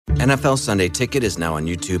NFL Sunday Ticket is now on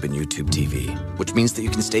YouTube and YouTube TV, which means that you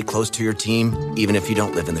can stay close to your team even if you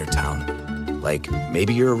don't live in their town. Like,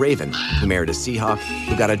 maybe you're a Raven who married a Seahawk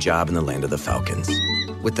who got a job in the land of the Falcons.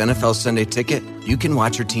 With NFL Sunday Ticket, you can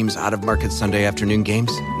watch your team's out-of-market Sunday afternoon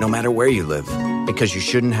games no matter where you live, because you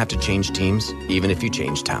shouldn't have to change teams even if you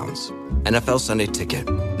change towns. NFL Sunday Ticket,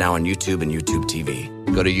 now on YouTube and YouTube TV.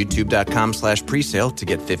 Go to youtube.com/presale to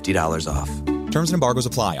get $50 off. Terms and embargoes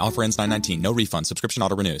apply. Offer ends 9/19. No refund. Subscription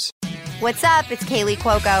auto renews. What's up? It's Kaylee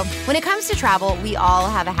Cuoco. When it comes to travel, we all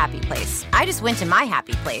have a happy place. I just went to my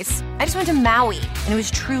happy place. I just went to Maui, and it was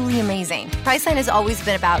truly amazing. Priceline has always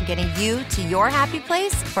been about getting you to your happy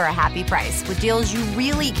place for a happy price with deals you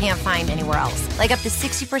really can't find anywhere else. Like up to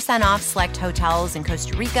 60% off select hotels in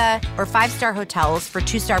Costa Rica or 5-star hotels for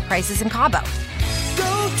 2-star prices in Cabo.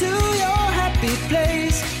 Go to your happy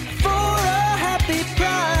place for a happy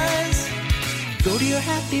price. Go to your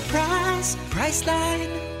happy price, Priceline.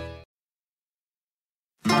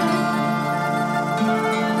 To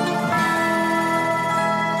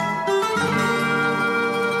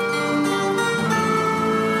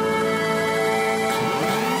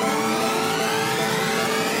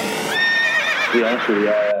be honest with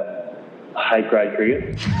you, I hate grade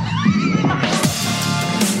cricket.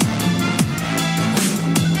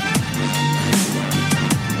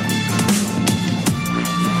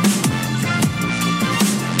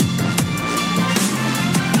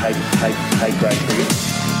 Hate grade cricket.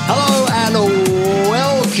 Hello and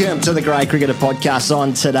welcome to the Grade Cricketer Podcast.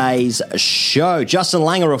 On today's show, Justin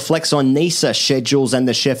Langer reflects on NISA schedules and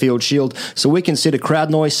the Sheffield Shield, so we consider crowd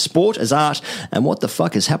noise, sport as art, and what the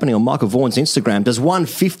fuck is happening on Michael Vaughan's Instagram. Does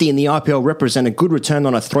 150 in the IPL represent a good return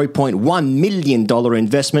on a $3.1 million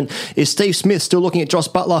investment? Is Steve Smith still looking at Joss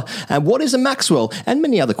Butler? And what is a Maxwell? And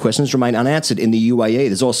many other questions remain unanswered in the UAE.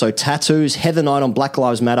 There's also tattoos, Heather Knight on Black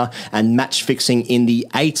Lives Matter, and match fixing in the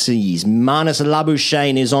 80s. Marnus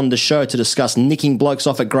Labuschagne is on the show to discuss nicking blokes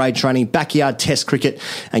off at grade training, backyard test cricket,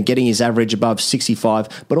 and getting his average above 65,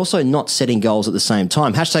 but also not setting goals at the same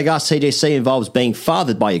time. Hashtag AskTGC involves being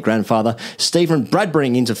fathered by your grandfather, Stephen Bradbury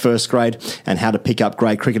into first grade, and how to pick up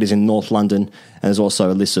grade cricketers in North London. And there's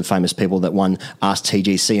also a list of famous people that won Ask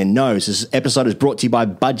TGC and knows. This episode is brought to you by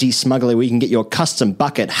Budgie Smuggler, where you can get your custom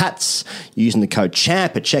bucket hats using the code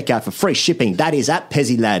CHAMP at checkout for free shipping. That is at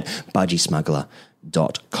PezzyLad,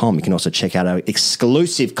 budgiesmuggler.com. You can also check out our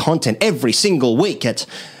exclusive content every single week at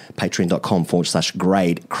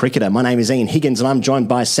patreon.com/grade cricketer. My name is Ian Higgins and I'm joined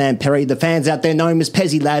by Sam Perry. The fans out there know him as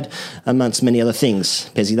Pezzy Lad, amongst many other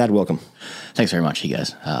things. Pezzy Lad, welcome. Thanks very much, you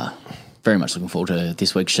guys. Very much looking forward to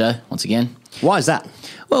this week's show once again. Why is that?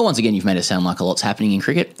 Well, once again, you've made it sound like a lot's happening in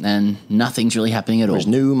cricket and nothing's really happening at all. There's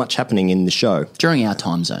no much happening in the show. During our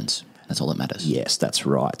time zones. That's all that matters. Yes, that's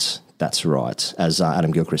right. That's right. As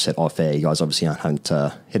Adam Gilchrist said off air, you guys obviously aren't heading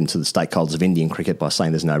to the stakeholders of Indian cricket by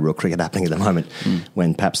saying there's no real cricket happening at the moment,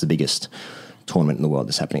 when perhaps the biggest tournament in the world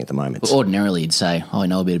is happening at the moment. Well, ordinarily you'd say, I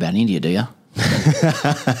know a bit about India, do you?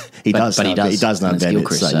 He does know about it. So,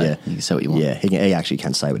 yeah. You can say what you want. Yeah, he actually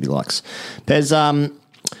can say what he likes. There's a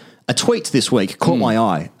tweet this week caught my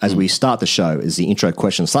eye as we start the show as the intro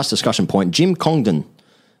question / discussion point. Jim Congdon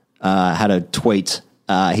had a tweet.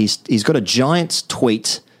 He's got a giant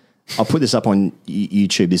tweet. I'll put this up on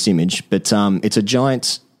YouTube, this image, but it's a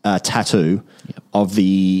giant tattoo of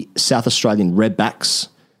the South Australian Redbacks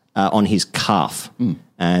on his calf.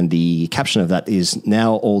 And the caption of that is,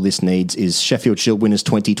 now all this needs is Sheffield Shield winners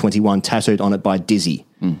 2021 tattooed on it by Dizzy.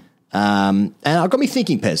 And it got me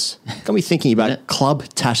thinking, Pez. Got me thinking about club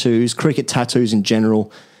tattoos, cricket tattoos in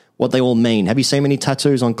general, what they all mean. Have you seen many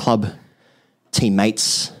tattoos on club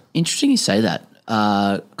teammates? Interesting you say that.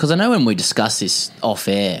 Because I know when we discuss this off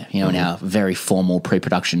air, in our very formal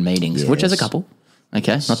pre-production meetings, which is a couple,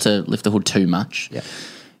 okay, not to lift the hood too much. Yeah.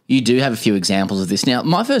 You do have a few examples of this. Now,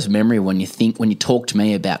 my first memory when you talk to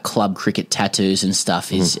me about club cricket tattoos and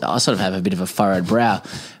stuff is I sort of have a bit of a furrowed brow,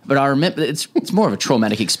 but I remember it's more of a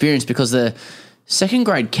traumatic experience because the second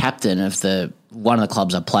grade captain of one of the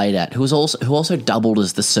clubs I played at, who also doubled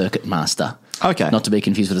as the circuit master. Okay, not to be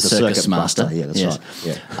confused with the circus master. Yeah, that's right.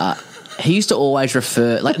 Yeah. He used to always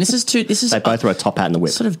refer this is they both wear a top hat and the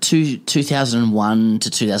whip. Sort of 2001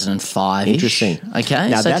 to 2005. Interesting. Okay,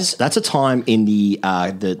 now so that's a time in the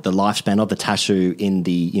lifespan of the tattoo in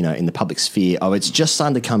the in the public sphere. Oh, it's just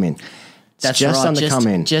starting to come in. That's just right. Starting to come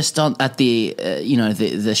in. Just on at the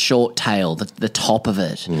the short tail, the top of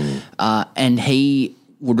it, and he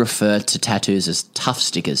would refer to tattoos as tough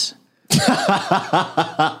stickers.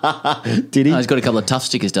 Did he? No, he's got a couple of tough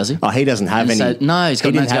stickers, does he? Oh, he doesn't have any. So, no,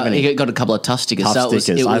 he got a couple of tough stickers. Tough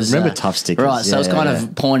stickers. I remember tough stickers. Right, so I was kind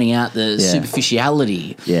of pointing out the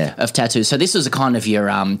superficiality of tattoos. So this was a kind of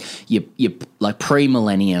your like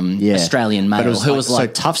pre-millennium Australian male who was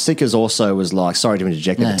like... So tough stickers also was like, sorry to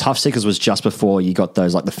interject, but tough stickers was just before you got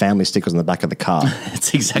those, like the family stickers on the back of the car.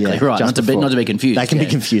 That's exactly right. Not to be confused. They can be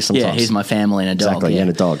confused sometimes. Yeah, here's my family and a dog. Exactly, and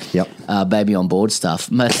a dog, yep. Baby on board stuff.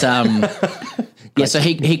 But... yeah, so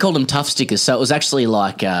he called them tough stickers. So it was actually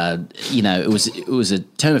like, it was a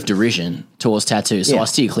term of derision towards tattoos. So I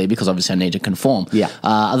steer clear because obviously I need to conform. Yeah.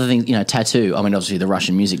 Other things, tattoo. I mean, obviously the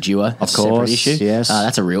Russian music duo. Of course, issue. yes.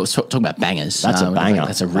 That's a real. Talking about bangers. That's a banger.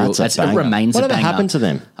 That's a real. That's a banger. It remains a banger. Whatever happened to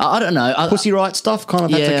them? I don't know. Pussy Riot stuff kind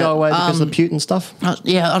of had to go away because of the Putin stuff. I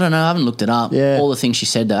don't know. I haven't looked it up. Yeah. All the things she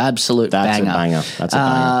said, though, absolute banger. That's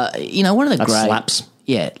a banger. One of the great slaps.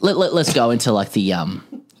 Yeah. Let's go into like the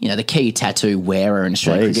the key tattoo wearer in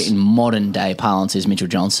Australia cricket in modern day parlance is Mitchell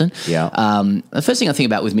Johnson. Yeah. The first thing I think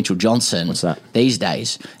about with Mitchell Johnson What's that? these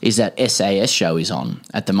days is that SAS show is on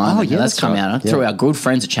at the moment. Oh, yeah, that's come out through our good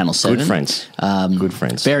friends at Channel 7. Good friends. Good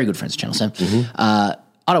friends. Very good friends at Channel 7. Mm-hmm. I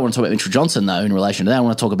don't want to talk about Mitchell Johnson, though, in relation to that. I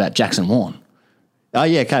want to talk about Jackson Warne. Oh,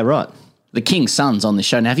 yeah, okay, right. The King's Son's on the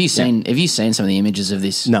show. Now, have you seen some of the images of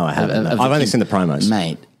this? No, I haven't. I've only seen the promos.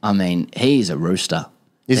 Mate, I mean, he's a rooster.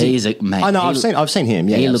 He's a mate. Oh no, I've seen him.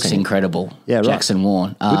 Yeah, he looks incredible. Yeah, right. Jackson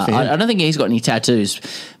Warne. I don't think he's got any tattoos,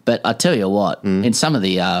 but I tell you what, in some of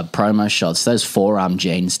the promo shots, those forearm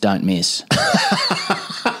jeans don't miss.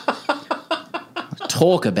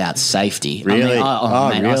 Talk about safety. Really?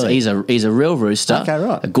 I mean, really? He's a real rooster. Okay,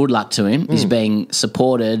 right. Good luck to him. He's being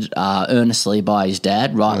supported earnestly by his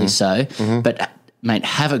dad, rightly so. But mate,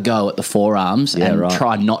 have a go at the forearms and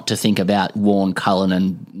try not to think about Warne, Cullen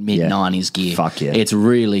and mid-90s gear. Fuck yeah. It's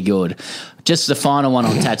really good. Just the final one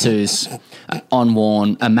on tattoos on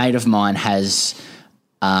Warne. A mate of mine has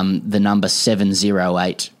the number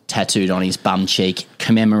 708 tattooed on his bum cheek,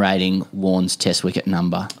 commemorating Warne's test wicket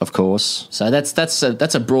number. Of course. So that's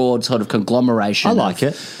a broad sort of conglomeration. I like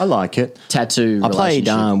it. Tattoo. I played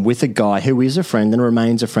with a guy who is a friend and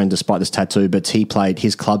remains a friend despite this tattoo, but he played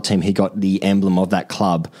his club team. He got the emblem of that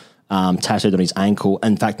club tattooed on his ankle.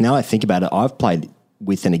 In fact, now I think about it, I've played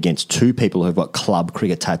with and against two people who've got club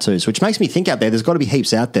cricket tattoos, which makes me think out there's got to be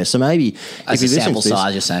heaps out there. So maybe as a sample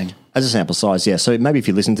size, you're saying. As a sample size, yeah. So maybe if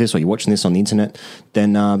you listen to this or you're watching this on the internet,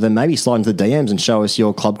 then maybe slide into the DMs and show us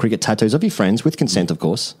your club cricket tattoos of your friends with consent, of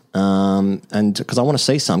course. And because I want to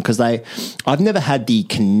see some, because I've never had the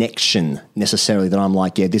connection necessarily that I'm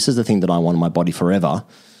like, yeah, this is the thing that I want on my body forever.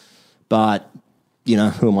 But who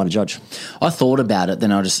am I to judge? I thought about it,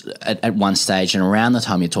 then I just at one stage, and around the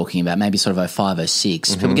time you're talking about, maybe sort of 05,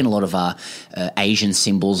 06, people get a lot of Asian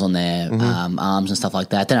symbols on their arms and stuff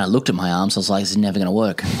like that. Then I looked at my arms, I was like, this is never going to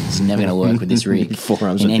work. This is never going to work with this rig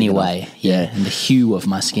Forearms in any way. Yeah, and the hue of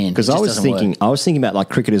my skin. Because I was thinking about like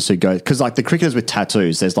cricketers who go, because like the cricketers with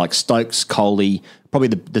tattoos, there's like Stokes, Kohli, probably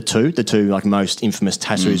the two like most infamous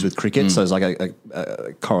tattoos with cricket. So there's like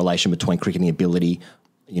a correlation between cricketing ability,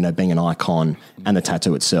 being an icon and the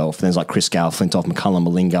tattoo itself. Then there's like Chris Gale, Flintoff, McCullum,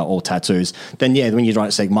 Malinga, all tattoos. Then, when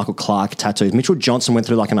you say Michael Clark, tattoos. Mitchell Johnson went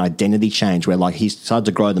through like an identity change where like he started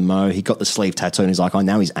to grow the mo. He got the sleeve tattoo and he's like,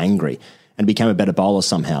 now he's angry and became a better bowler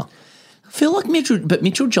somehow. I feel like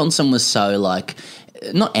Mitchell Johnson was so like,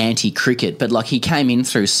 not anti-cricket, but like he came in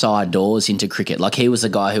through side doors into cricket. Like he was a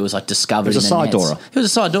guy who was like discovered in the nets. He was a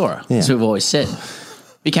side doorer, as we've always said.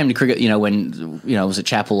 He came to cricket, when, it was at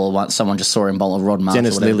Chapel or someone just saw him bowl a Rod Marsh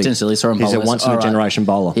Dennis Lilly saw him bowl. He's a once-in-a-generation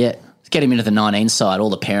bowler. Yeah. Get him into the 19 side.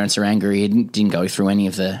 All the parents are angry. He didn't go through any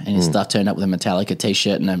of his stuff, turned up with a Metallica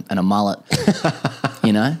T-shirt and a mullet,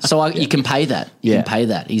 So you can pay that. You can pay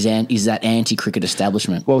that. He's that anti-cricket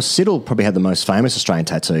establishment. Well, Siddle probably had the most famous Australian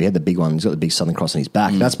tattoo. He had the big one. He's got the big Southern Cross on his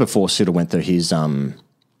back. That's before Siddle went through his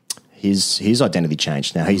identity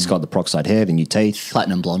changed. Now he's got the peroxide hair, the new teeth.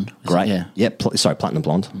 Platinum blonde. Great. Platinum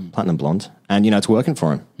blonde. Platinum blonde. And, it's working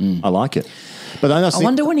for him. I like it. But I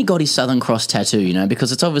wonder when he got his Southern Cross tattoo,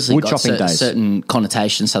 because it's obviously got certain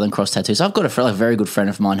connotations, Southern Cross tattoos. I've got a very good friend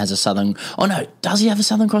of mine has a Southern... Oh, no, does he have a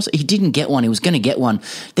Southern Cross? He didn't get one. He was going to get one.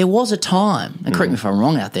 There was a time, and correct me if I'm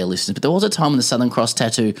wrong out there, listeners, but there was a time when the Southern Cross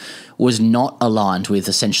tattoo was not aligned with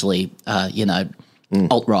essentially,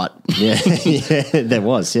 alt-right. Yeah, there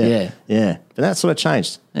was, yeah. But that sort of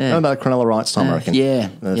changed. Yeah. About Cronulla Wright's time, I reckon.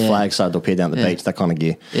 The flag started to appear down the beach, that kind of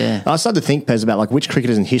gear. Yeah. I started to think, Pez, about like which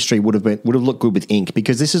cricketers in history would have looked good with ink,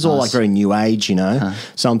 because this is all like very new age,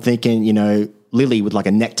 So I'm thinking, Lily with like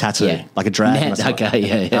a neck tattoo, like a dragon.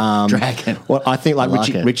 Okay, dragon. Well, I think like,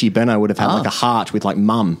 like Richie Benno would have had like a heart with like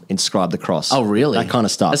mum inscribed across. Oh, really? That kind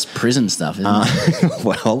of stuff. That's prison stuff, isn't it?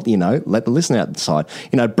 Well, let the listener out decide.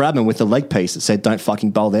 Bradman with the leg piece that said, "Don't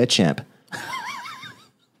fucking bowl there, champ."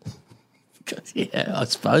 Yeah, I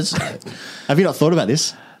suppose so. Have you not thought about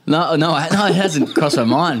this? No, it hasn't crossed my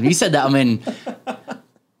mind. You said that, I mean,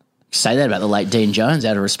 say that about the late Dean Jones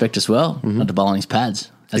out of respect as well, not to bowl on his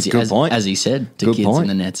pads. Good point. As he said to kids in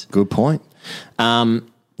the nets. Good point. Now,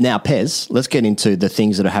 Pez, let's get into the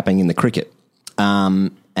things that are happening in the cricket.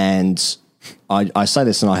 And I say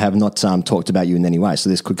this and I have not talked about you in any way, so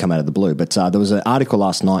this could come out of the blue. But there was an article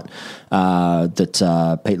last night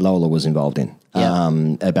that Pete Lola was involved in.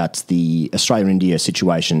 About the Australia-India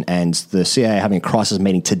situation, and the CAA having a crisis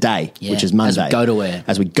meeting today, which is Monday.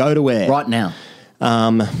 As we go to air. Right now.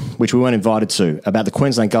 Which we weren't invited to, about the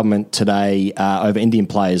Queensland government today over Indian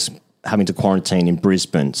players having to quarantine in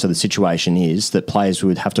Brisbane. So the situation is that players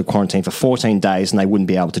would have to quarantine for 14 days and they wouldn't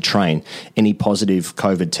be able to train. Any positive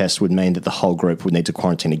COVID test would mean that the whole group would need to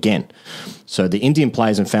quarantine again. So the Indian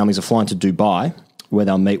players and families are flying to Dubai, where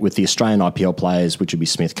they'll meet with the Australian IPL players, which would be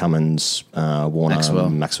Smith, Cummins, Warner,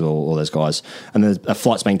 Maxwell, all those guys. And there's a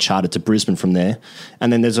flight's being chartered to Brisbane from there.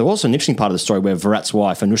 And then there's also an interesting part of the story where Virat's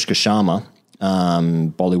wife, Anushka Sharma,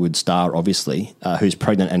 Bollywood star, obviously, who's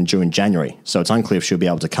pregnant and due in January. So it's unclear if she'll be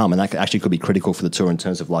able to come. And that actually could be critical for the tour in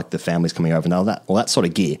terms of like the families coming over and all that sort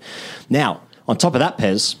of gear. Now, on top of that,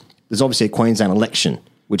 Pez, there's obviously a Queensland election,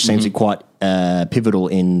 which seems to be quite pivotal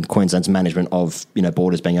in Queensland's management of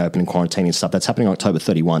borders being open and quarantining and stuff. That's happening on October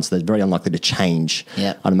 31, so they're very unlikely to change,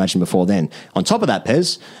 I'd imagine, before then. On top of that,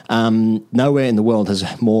 Pez, nowhere in the world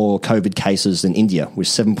has more COVID cases than India, with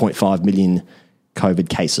 7.5 million COVID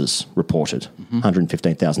cases reported,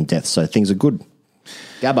 115,000 deaths. So things are good.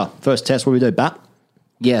 Gabba, first test, what do we do? Bat?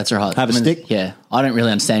 Yeah, that's right. Have a stick? Yeah. I don't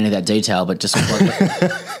really understand any of that detail, but just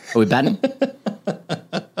are we batting?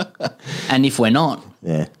 And if we're not,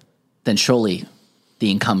 then surely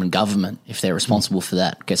the incumbent government, if they're responsible for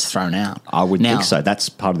that, gets thrown out. I wouldn't think so. That's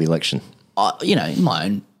part of the election. In my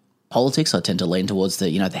own politics, I tend to lean towards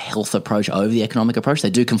the health approach over the economic approach. They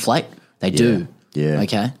do conflate. They do. Yeah.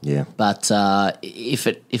 Okay. Yeah. But if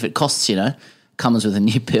it costs, Cummins with a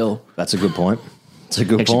new pill. That's a good point. It's a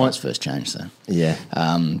good point. First change, so. Yeah. I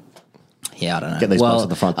don't know. Get these blokes at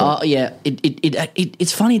the front door.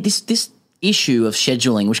 It's funny, this issue of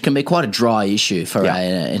scheduling, which can be quite a dry issue for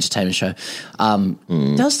an entertainment show,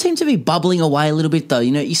 does seem to be bubbling away a little bit,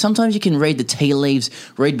 though. Sometimes you can read the tea leaves,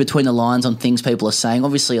 read between the lines on things people are saying.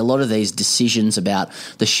 Obviously, a lot of these decisions about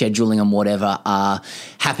the scheduling and whatever are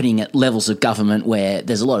happening at levels of government where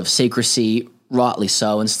there's a lot of secrecy, rightly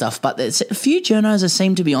so and stuff. But there's a few journos that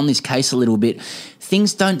seem to be on this case a little bit.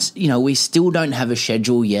 Things don't, we still don't have a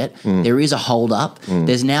schedule yet. There is a hold up.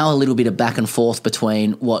 There's now a little bit of back and forth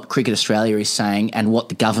between what Cricket Australia is saying and what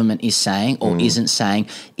the government is saying or isn't saying.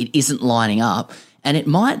 It isn't lining up. And it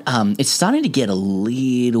might, it's starting to get a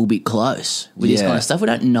little bit close with this kind of stuff. We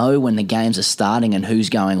don't know when the games are starting and who's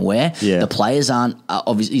going where. Yeah. The players aren't,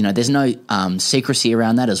 obviously, there's no secrecy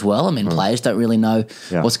around that as well. I mean, players don't really know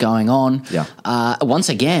what's going on. Yeah. Once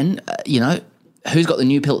again, who's got the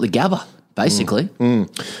new pill at the Gabba, basically.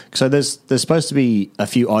 So there's supposed to be a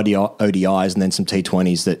few ODIs and then some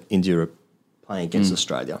T20s that India are playing against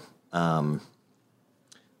Australia.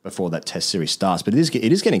 Before that test series starts. But it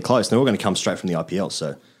is getting close. They're all going to come straight from the IPL.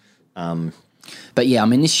 So, But yeah, I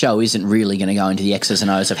mean, this show isn't really going to go into the X's and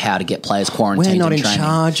O's of how to get players quarantined. We're not in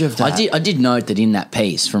charge of that. I did note that in that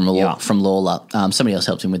piece from Lawler, somebody else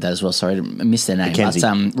helped him with that as well. Sorry, I missed their name. Mackenzie.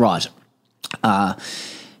 But,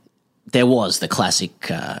 there was the classic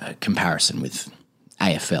comparison with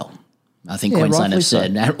AFL. I think Queensland have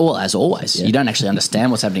said, as always, you don't actually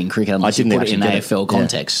understand what's happening in cricket unless you put it in AFL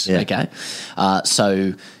context. Yeah. Okay,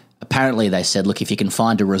 so apparently they said, look, if you can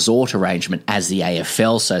find a resort arrangement as the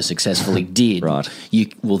AFL so successfully did,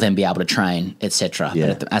 you will then be able to train, etc.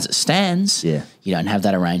 Yeah. But as it stands, you don't have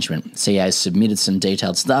that arrangement. CA has submitted some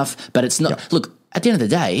detailed stuff, but it's not. Look, at the end of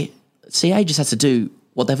the day, CA just has to do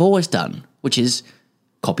what they've always done, which is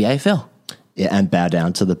copy AFL. Yeah, and bow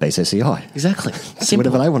down to the BCCI. Exactly.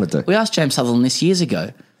 Whatever they want to do. We asked James Sutherland this years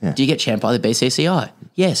ago, do you get champed by the BCCI?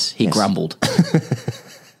 Yes, he grumbled.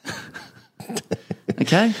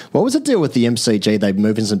 Okay. What was the deal with the MCG? They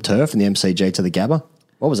moving some turf from the MCG to the Gabba?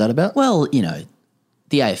 What was that about? Well, the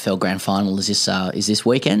AFL Grand Final is this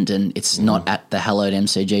weekend, and it's not at the hallowed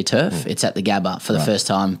MCG turf. It's at the Gabba for the first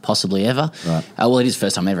time possibly ever. Right. Well, it is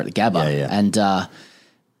first time ever at the Gabba. And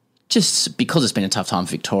just because it's been a tough time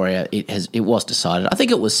for Victoria, it was decided. I think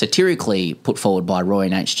it was satirically put forward by Roy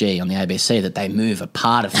and HG on the ABC that they move a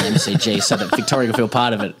part of the MCG so that Victoria can feel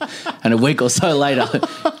part of it. And a week or so later,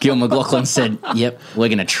 Gil McLaughlin said, "Yep, we're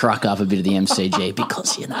going to truck up a bit of the MCG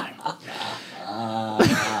because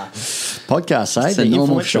Podcast, eh? It's a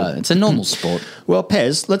normal show. It's a normal sport." Well,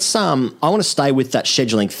 Pez, let's. I want to stay with that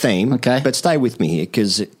scheduling theme. Okay. But stay with me here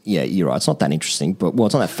because, yeah, you're right. It's not that interesting, but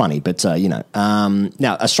it's not that funny. But now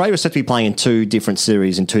Australia is set to be playing in 2 different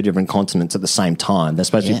series in 2 different continents at the same time. They're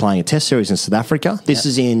supposed to be playing a Test series in South Africa. This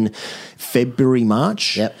is in February,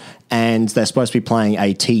 March. Yep. And they're supposed to be playing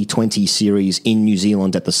a T20 series in New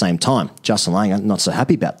Zealand at the same time. Justin Langer, not so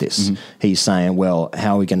happy about this. Mm-hmm. He's saying, well,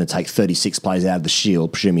 how are we going to take 36 players out of the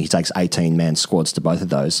Shield, presuming he takes 18-man squads to both of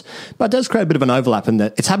those? But it does create a bit of an overlap in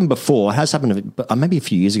that it's happened before. It has happened maybe a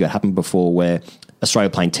few years ago. It happened before where Australia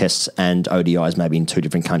playing Tests and ODIs maybe in 2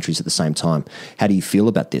 different countries at the same time. How do you feel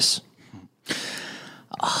about this?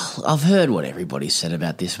 I've heard what everybody said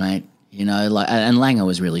about this, mate. You know, and Langer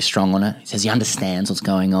was really strong on it. He says he understands what's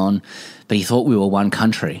going on, but he thought we were one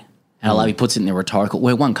country. And I love he puts it in the rhetorical,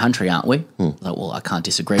 we're one country, aren't we? Like, well, I can't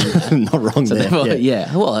disagree with that. Not wrong there.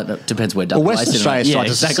 Well, it depends where WA Well, Western Australia tried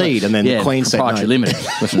to secede and then Queen said no. Proprietary Limited,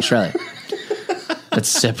 Western Australia. That's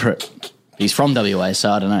separate. He's from WA,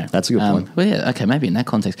 so I don't know. That's a good point. Well, yeah, okay, maybe in that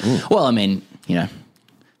context. Well, I mean, you know,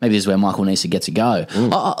 maybe this is where Michael Nisa gets a go.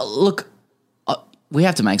 Look, we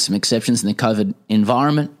have to make some exceptions in the COVID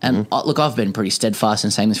environment. And look, I've been pretty steadfast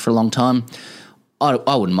in saying this for a long time.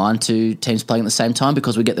 I wouldn't mind 2 teams playing at the same time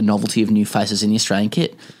because we get the novelty of new faces in the Australian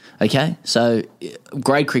kit. Okay? So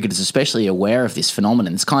grade cricket is especially aware of this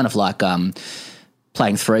phenomenon. It's kind of like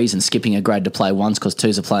playing 3s and skipping a grade to play 1s because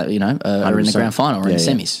 2s are are in the grand final or in the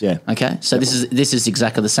semis. Yeah. Okay? So this is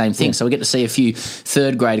exactly the same thing. So we get to see a few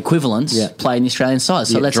 3rd grade equivalents play in the Australian side.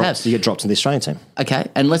 So you get dropped to the Australian team. Okay,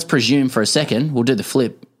 and let's presume for a second, we'll do the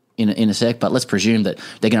flip in a sec, but let's presume that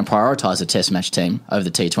they're going to prioritise the Test match team over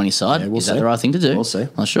the T20 side. Is that the right thing to do? We'll see.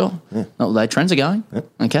 Not sure. Yeah. Not the way trends are going. Yeah.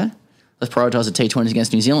 Okay, let's prioritise the T20s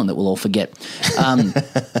against New Zealand that we'll all forget.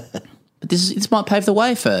 But this might pave the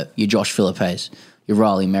way for your Josh Philippes, your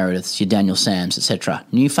Riley Merediths, your Daniel Sams, etc.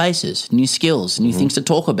 New faces, new skills, new things to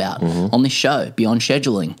talk about on this show, beyond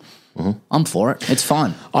scheduling. I'm for it. It's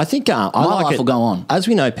fine. I think My life will go on. As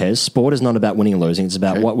we know, Pez, sport is not about winning and losing. It's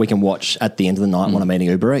about what we can watch at the end of the night when I'm eating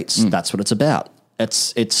Uber Eats. That's what it's about.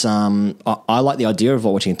 I like the idea of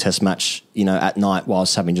watching a Test match, at night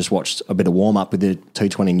whilst having just watched a bit of warm up with the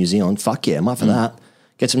T20 in New Zealand. Fuck yeah, I'm up for that.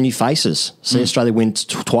 Get some new faces. See Australia win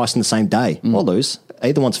twice in the same day or lose.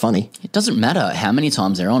 Either one's funny. It doesn't matter how many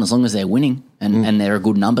times they're on as long as they're winning and there are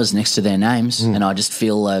good numbers next to their names. And I just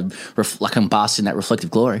feel like I'm basking in that reflective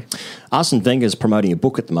glory. Arsene Wenger's promoting a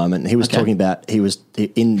book at the moment. And he was talking about,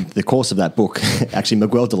 in the course of that book, actually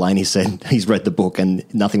Miguel Delaney said he's read the book and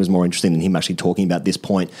nothing was more interesting than him actually talking about this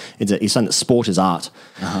point. He's saying that sport is art.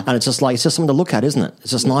 And it's just something to look at, isn't it?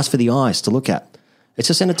 It's just nice for the eyes to look at. It's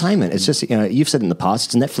just entertainment. It's just, you've said in the past,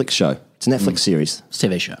 it's a Netflix show. It's a Netflix series. It's a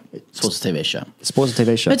TV show. Sports a TV show. Sports a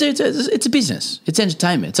TV show. It's a business. It's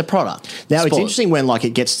entertainment. It's a product. Now, it's interesting when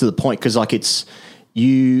it gets to the point because it's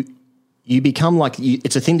you become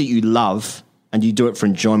it's a thing that you love and you do it for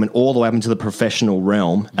enjoyment all the way up into the professional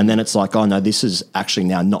realm. And then it's like, oh, no, this is actually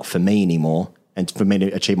now not for me anymore. And for me to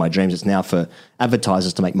achieve my dreams, it's now for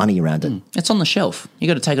advertisers to make money around it. It's on the shelf. You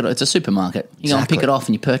got to take it. It's a supermarket. You go and pick it off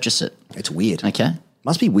and you purchase it. It's weird. Okay.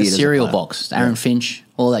 Must be weird. A cereal box, Aaron Finch,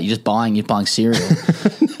 all that. You're buying cereal.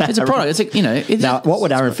 It's a product. It's now, what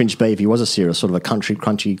would Aaron Finch be if he was a cereal? Sort of a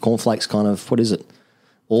crunchy cornflakes kind of. What is it?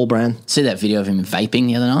 All brand. See that video of him vaping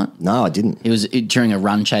the other night? No, I didn't. It was during a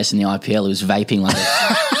run chase in the IPL. He was vaping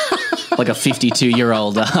like a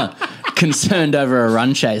 52-year-old. Concerned over a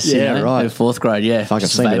run chase, right. In 4th grade, yeah. Fuck, I've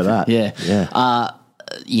seen a bit of that.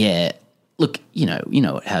 Yeah. Look, you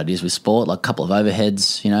know how it is with sport, like a couple of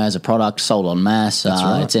overheads, as a product, sold en masse.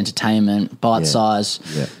 Right. It's entertainment, bite size.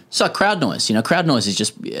 Yeah. So crowd noise, crowd noise is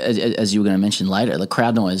just, as you were going to mention later, the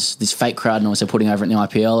crowd noise, this fake crowd noise they're putting over in the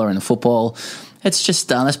IPL or in the football, it's just,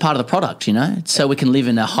 that's part of the product, so we can live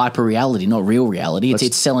in a hyper reality, not real reality.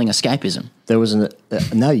 It's selling escapism. There was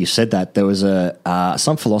now you said that, there was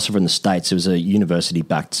some philosopher in the States, it was a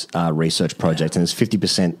university-backed research project, and it's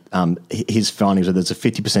 50%, his findings are there's a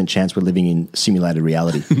 50% chance we're living in simulated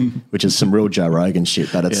reality, which is some real Joe Rogan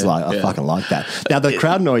shit, but it's I fucking like that. Now, the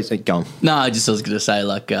crowd noise, go on. No, I was going to say,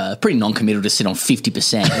 pretty non-committal to sit on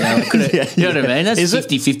 50%. You know what I mean? That's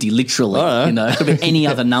 50-50 literally, It could be any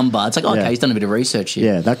other number. It's like, okay, he's done a bit of research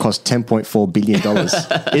here. Yeah, that cost $10.4 billion.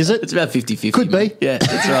 Is it? It's about 50-50. Could be. Yeah,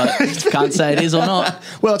 that's right. Can't say say it is or not.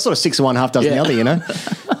 Well, it's sort of 6 of one, half dozen the other, you know.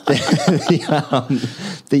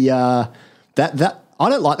 That I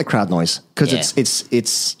don't like the crowd noise because it's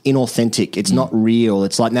inauthentic. It's not real.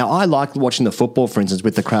 It's like, now I like watching the football, for instance,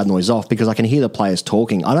 with the crowd noise off because I can hear the players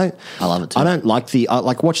talking. I love it too. I don't like I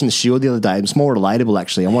like watching the Shield the other day. It's more relatable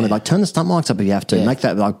actually. I want to turn the stump mics up if you have to. Make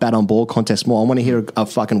that like bat on ball contest more. I want to hear a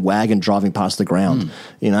fucking wagon driving past the ground.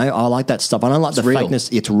 You know, I like that stuff. I don't like the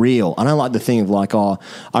fakeness. It's real. I don't like the thing of like,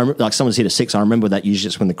 like someone's hit a 6. I remember that usually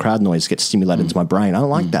just when the crowd noise gets stimulated into my brain. I don't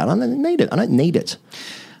like that. I don't need it. I don't need it.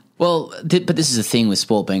 Well, but this is the thing with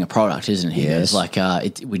sport being a product, isn't it? Here, it's like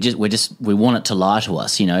we want it to lie to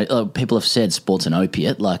us. You know, people have said sport's an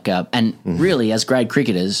opiate. Like, and really, as grade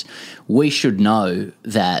cricketers, we should know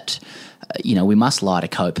that we must lie to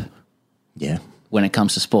cope. Yeah. When it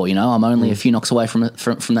comes to sport, I'm only a few knocks away from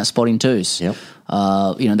that spot in twos. Yep.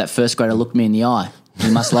 That first grader looked me in the eye.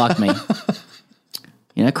 You must like me.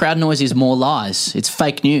 Crowd noise is more lies. It's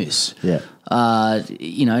fake news. Yeah.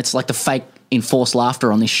 It's like the fake enforced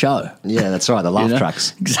laughter on this show. Yeah, that's right. The laugh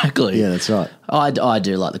tracks. Exactly. Yeah, that's right. I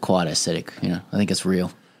do like the quiet aesthetic. I think it's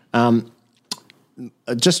real.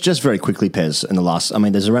 Just very quickly, Pez, in the last,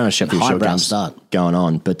 there's a round of Sheffield Shield games going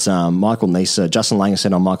on, but Michael Neser, Justin Langer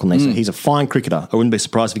said on Michael Neser, he's a fine cricketer. I wouldn't be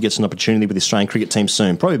surprised if he gets an opportunity with the Australian cricket team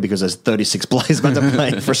soon, probably because there's 36 players about to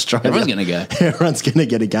play for Australia. Everyone's going to go. Everyone's going to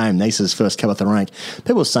get a game. Neser's first cab off the rank.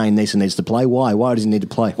 People are saying Neser needs to play. Why? Why does he need to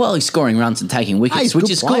play? Well, he's scoring runs and taking wickets, which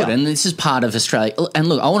is good, and this is part of Australia. And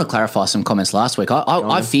look, I want to clarify some comments last week.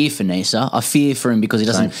 I fear for Neser. I fear for him because he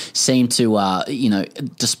doesn't seem to,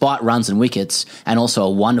 despite runs and wickets, and also a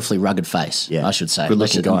wonderfully rugged face, I should say. Good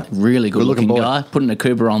looking guy. Really good looking guy. Putting a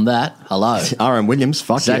Cooper on that. Hello. R.M. Williams,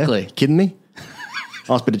 fuck exactly. Yeah. Kidding me?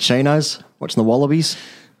 Nice bit of chinos, watching the Wallabies.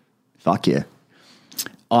 Fuck yeah.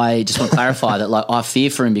 I just want to clarify that I fear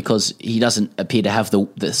for him because he doesn't appear to have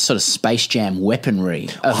the sort of Space Jam weaponry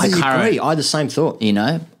of the current. Agree. I had the same thought.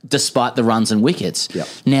 Despite the runs and wickets. Yep.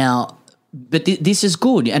 Now, but this is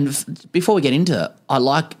good. And before we get into it, I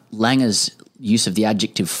like Langer's use of the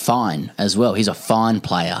adjective fine as well. He's a fine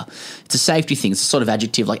player. It's a safety thing. It's a sort of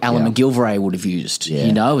adjective like Alan McGilvray would have used,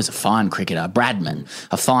 as a fine cricketer. Bradman,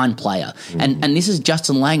 a fine player. And this is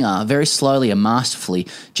Justin Langer very slowly and masterfully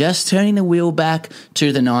just turning the wheel back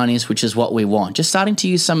to the 90s, which is what we want. Just starting to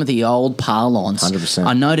use some of the old parlance. 100%.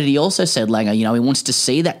 I noted he also said, Langer, he wants to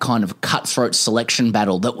see that kind of cutthroat selection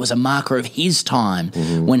battle that was a marker of his time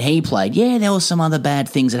when he played. Yeah, there were some other bad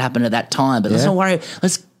things that happened at that time, but let's not worry.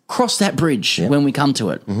 Let's cross that bridge when we come to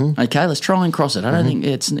it. Okay, let's try and cross it. I don't think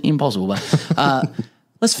it's impossible, but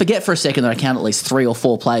let's forget for a second that I count at least 3 or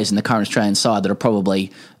 4 players in the current Australian side that are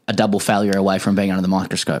probably a double failure away from being under the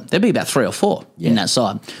microscope. There'd be about 3 or 4 in that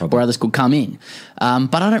side where others could come in.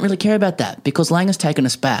 But I don't really care about that because Langer's taken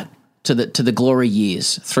us back to the glory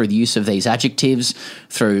years through the use of these adjectives,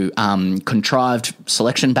 through contrived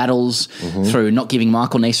selection battles, through not giving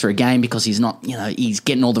Michael Neser a game because he's not, he's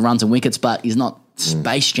getting all the runs and wickets, but he's not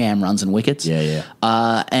Space Jam runs and wickets. And,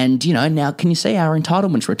 now can you see our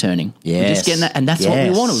entitlement's returning? Yes. We're just getting that, and that's what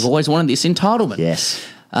we wanted. We've always wanted this entitlement. Yes.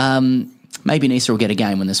 Maybe Neser will get a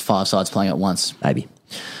game when there's 5 sides playing at once. Maybe.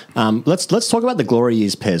 Let's talk about the glory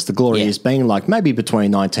years, Pez. The glory years being like maybe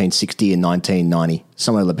between 1960 and 1990,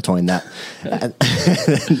 somewhere between that.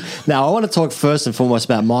 Now, I want to talk first and foremost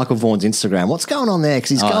about Michael Vaughan's Instagram. What's going on there?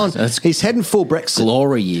 Because he's heading full Brexit.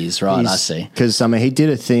 Glory years, right? I see. Because he did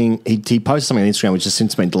a thing. He posted something on Instagram which has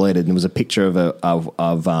since been deleted, and it was a picture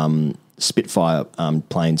of Spitfire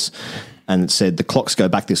planes. And it said, the clocks go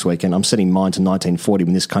back this weekend. I'm setting mine to 1940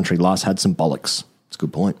 when this country last had some bollocks. It's a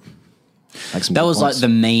good point. That was like the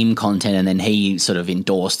meme content, and then he sort of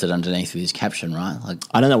endorsed it underneath with his caption, right? Like,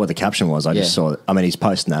 I don't know what the caption was. I just saw it. He's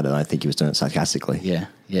posting that, and I think he was doing it sarcastically. Yeah.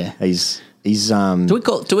 He's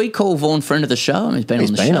Do we call Vaughan friend of the show? He's been on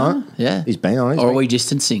the show. On it. Yeah. He's been on it. Or are we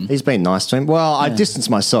distancing? He's been nice to him. Well, I distanced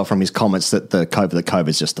myself from his comments that the COVID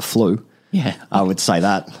is just the flu. Yeah. I would say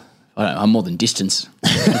that. I'm more than distance.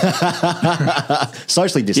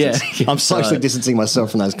 Socially distanced. Yeah. I'm socially distancing myself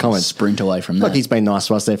from those comments. Sprint away from that. Look, he's been nice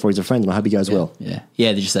to us, therefore he's a friend, and I hope he goes well. Yeah.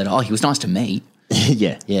 They just said, he was nice to me.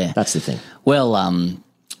 Yeah. Yeah. That's the thing. Well,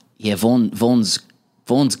 Vaughan's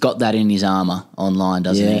got that in his armour online,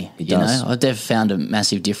 doesn't he? He does. I've definitely found a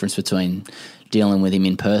massive difference between dealing with him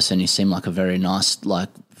in person. He seemed like a very nice,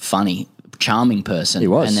 funny, charming person. He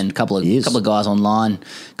was. And then a couple of guys online,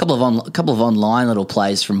 couple of online little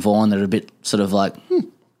plays from Vaughan that are a bit sort of like,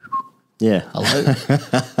 yeah, hello,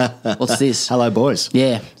 what's this? Hello, boys.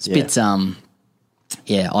 Yeah, it's a bit,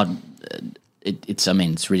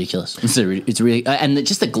 it's ridiculous. It's really, and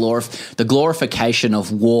just the glorification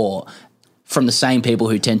of war from the same people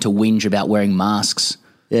who tend to whinge about wearing masks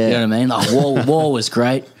Yeah. You know what I mean? Like war was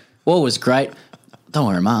great. War was great. Don't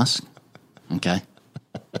wear a mask. Okay.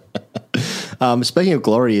 Speaking of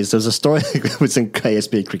glory, there's a story that was in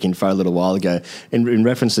KSB Cricket Info a little while ago in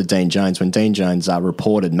reference to Dean Jones, when Dean Jones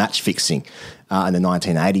reported match fixing in the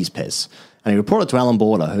 1980s, Pez. And he reported to Alan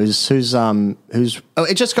Border, who's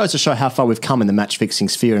it just goes to show how far we've come in the match fixing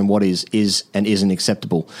sphere and what is and isn't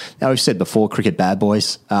acceptable. Now, we've said before, cricket bad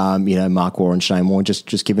boys, Mark Waugh and Shane Warne,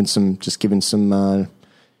 just giving some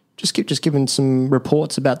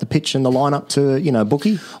reports about the pitch and the lineup to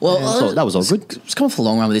bookie. Well, that was all good. It's come off a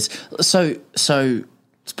long run with this. So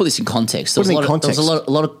let's put this in context. There was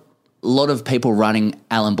a lot of people running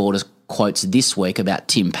Alan Border's quotes this week about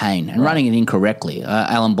Tim Payne and running it incorrectly.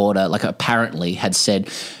 Alan Border, apparently, had said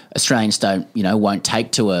Australians won't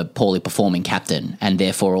take to a poorly performing captain, and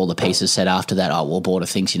therefore all the pieces said after that, Border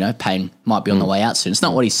thinks, Payne might be on the way out soon. It's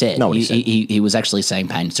not what he said. He was actually saying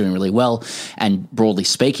Payne's doing really well, and broadly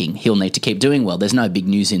speaking, he'll need to keep doing well. There's no big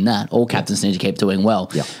news in that. All captains need to keep doing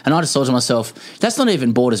well. Yeah. And I just thought to myself, that's not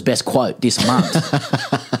even Border's best quote this month.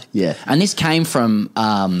 Yeah. And this came from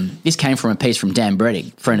a piece from Dan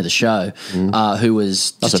Breddick, friend of the show, who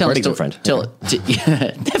was just telling a friend.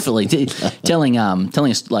 Definitely telling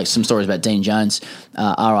us some stories about Dean Jones,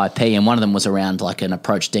 RIP, and one of them was around an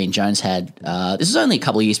approach Dean Jones had. This is only a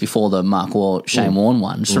couple of years before the Mark Waugh, Shane Warne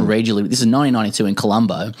one. Just regularly, this is 1992 in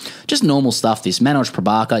Colombo. Just normal stuff. This Manoj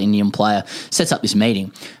Prabhakar, Indian player, sets up this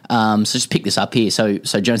meeting. So just pick this up here. So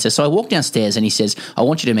Jones says, so I walk downstairs and he says, I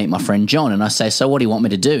want you to meet my friend John. And I say, so what do you want me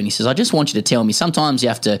to do? And he says, I just want you to tell me. Sometimes you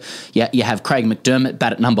have Craig McDermott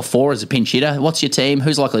bat at number 4 as a pinch hitter. What's your team?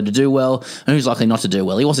 Who's likely to do well and who's likely not to do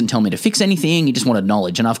well? He wasn't telling me to fix anything. He just wanted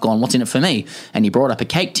knowledge. And I've gone, what's in it for me? And he brought up a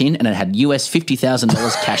cake tin and it had US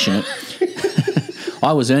 $50,000 cash in it.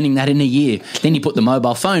 I was earning that in a year. Then he put the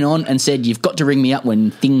mobile phone on and said, you've got to ring me up when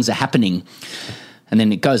things are happening. And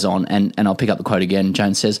then it goes on, and I'll pick up the quote again.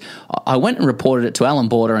 Jones says, I went and reported it to Alan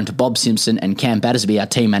Border and to Bob Simpson and Cam Battersby, our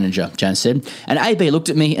team manager, Jones said. And AB looked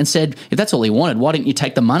at me and said, if that's all he wanted, why didn't you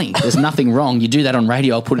take the money? There's nothing wrong. You do that on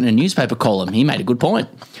radio, I'll put it in a newspaper column. He made a good point.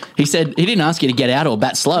 He said, he didn't ask you to get out or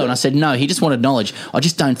bat slow. And I said, no, he just wanted knowledge. I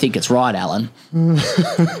just don't think it's right, Alan.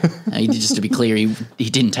 Just to be clear, he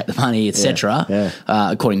didn't take the money, etc.,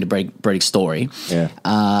 according to Breddick's story. Yeah.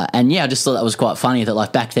 I just thought that was quite funny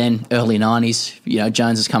that back then, early 90s,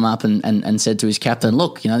 Jones has come up and said to his captain,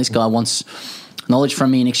 look, this guy wants knowledge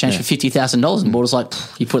from me in exchange for $50,000. And Border's like,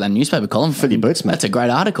 you put that in a newspaper column. Fill your boots, mate. That's a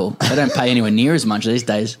great article. They don't pay anywhere near as much these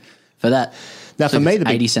days for that. Now, for me,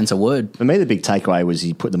 80 cents a word. For me, the big takeaway was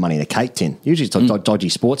he put the money in a cake tin. Usually it's a dodgy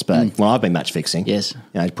sports bag. When I've been match fixing. Yes.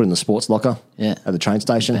 He put it in the sports locker at the train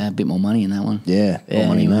station. A bit more money in that one. Yeah, more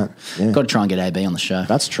money in that. Yeah. Got to try and get AB on the show.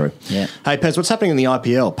 That's true. Yeah. Hey, Pez, what's happening in the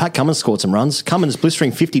IPL? Pat Cummins scored some runs. Cummins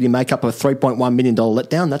blistering 50 to make up a $3.1 million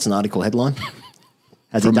letdown. That's an article headline.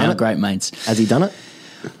 Has he done it? Great mates. Has he done it?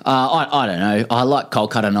 I don't know. I like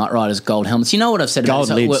Kolkata Knight Riders gold helmets. You know what I've said about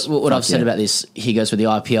this? What I've said about this, he goes with the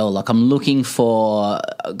IPL, I'm looking for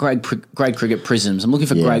grade cricket prisms. I'm looking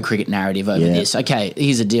for grade cricket narrative over this. Okay,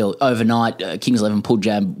 here's the deal. Overnight, Kings 11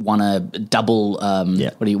 Punjab won a double,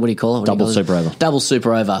 what do you call it? Double super over. Double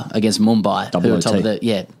super over against Mumbai. Double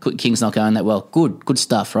OT. Kings not going that well. Good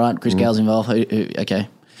stuff, right? Chris Gale's involved. Okay.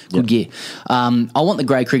 Good gear. I want the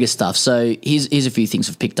grey cricket stuff. So here's a few things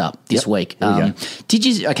I've picked up this week.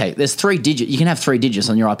 Digits. Okay, there's 3 digits. You can have 3 digits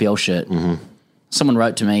on your IPL shirt. Mm-hmm. Someone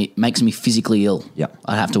wrote to me, makes me physically ill. Yep.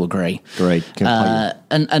 I'd have to agree. Agreed.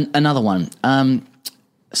 And another one.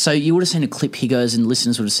 So you would have seen a clip, he goes, and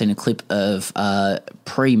listeners would have seen a clip of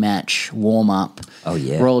pre-match warm-up. Oh,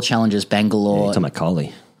 yeah. Royal Challengers Bangalore. Yeah, talking about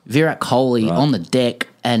Kohli. Virat Kohli on the deck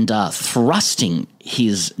and thrusting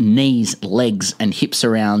his knees, legs and hips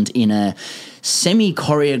around in a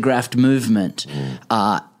semi-choreographed movement.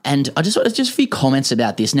 And I just a few comments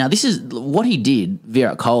about this. Now, this is what he did,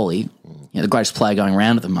 Virat Kohli, the greatest player going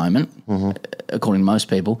around at the moment, according to most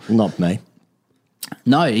people. Not me.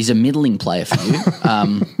 No, he's a middling player for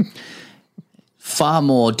you. Far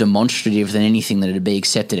more demonstrative than anything that would be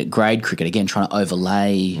accepted at grade cricket. Again, trying to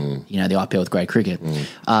overlay, the IPL with grade cricket.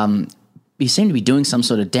 He seemed to be doing some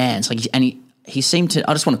sort of dance, he seemed to.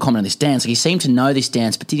 I just want to comment on this dance. He seemed to know this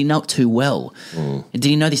dance, but did he know it too well? Did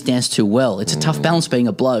he know this dance too well? It's a tough balance being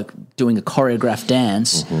a bloke doing a choreographed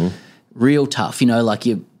dance. Real tough,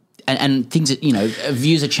 and things that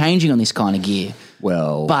views are changing on this kind of gear.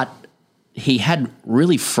 Well, but he had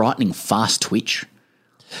really frightening fast twitch.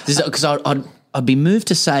 Because I'd be moved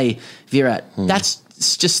to say, Virat, that's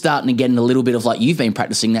just starting to get in a little bit of you've been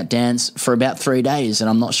practicing that dance for about 3 days and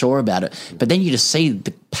I'm not sure about it. But then you just see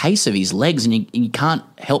the pace of his legs and you can't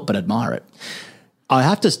help but admire it. I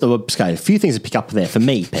have to, okay, a few things to pick up there for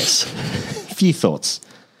me, Pess. A few thoughts.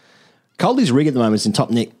 Coley's rig at the moment is in top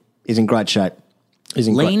nick. He's in great shape. He's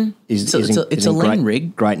in Lean? It's a lean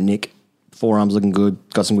rig. Great nick. Forearms looking good.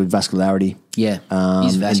 Got some good vascularity. Yeah,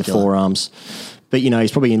 he's vascular. In the forearms. But,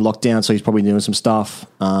 he's probably in lockdown, so he's probably doing some stuff.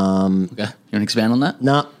 Okay. You want to expand on that?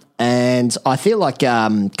 No. And I feel like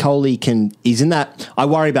Coley he's in that. I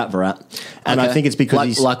worry about Virat. And I think it's because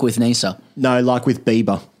he's. Like with Nisa. No, like with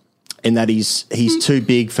Bieber. In that he's too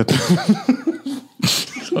big for.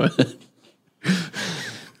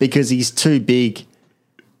 Because he's too big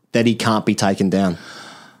that he can't be taken down.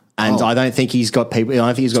 And I don't think he's got people. I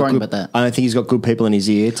don't think he's got good. I don't think he's got good people in his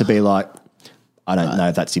ear to be like, I don't know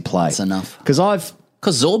if that's your play. That's enough. Because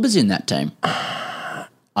Zorba's in that team. I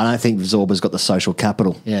don't think Zorba's got the social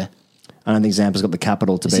capital. Yeah. I don't think Zampa's got the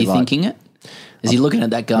capital to be like. Is he thinking it? Is he looking at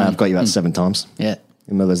that going? I've got you about 7 times. Yeah.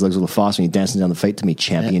 Remember those legs a little fast when you're dancing down the feet to me,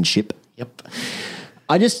 championship. Yep.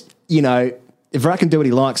 I just, if Virat can do what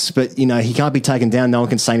he likes, but, he can't be taken down. No one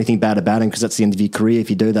can say anything bad about him because that's the end of your career if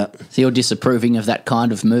you do that. So you're disapproving of that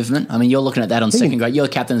kind of movement? I mean, you're looking at that on second grade. You're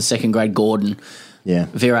captain of second grade, Gordon. Yeah.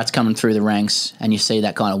 Virat's coming through the ranks and you see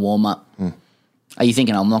that kind of warm-up. Are you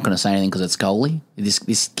thinking, I'm not going to say anything because it's Coley?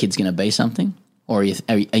 This kid's going to be something? Or are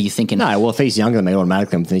you thinking... No, well, if he's younger than me,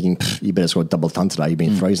 automatically I'm thinking, you better score a double ton today. You'll be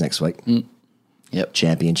in threes next week. Yep.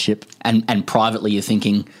 Championship. And privately you're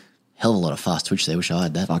thinking, hell of a lot of fast twitch there. Wish I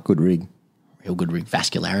had that. Fuck, good rig. Real good rig.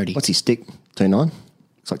 Vascularity. What's his stick? 2.9?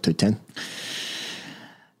 Looks like 2.10.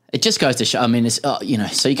 It just goes to show, I mean, it's,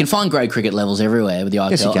 so you can find grade cricket levels everywhere with the IPL.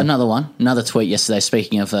 Yes, you can. Another tweet yesterday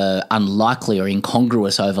speaking of unlikely or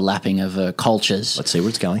incongruous overlapping of cultures. Let's see where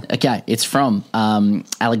it's going. Okay, it's from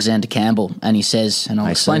Alexander Campbell, and he says, and I'll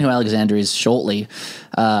explain who Alexander is shortly.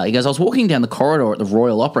 He goes, I was walking down the corridor at the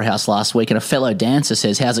Royal Opera House last week, and a fellow dancer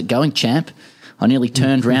says, how's it going, champ? I nearly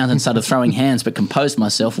turned round and started throwing hands, but composed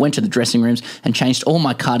myself, went to the dressing rooms, and changed all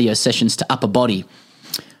my cardio sessions to upper body.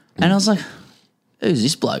 And I was like... Who's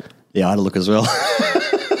this bloke? Yeah, I had a look as well.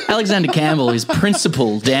 Alexander Campbell is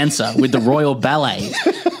principal dancer with the Royal Ballet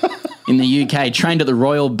in the UK, trained at the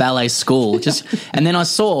Royal Ballet School. And then I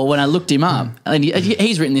saw when I looked him up, and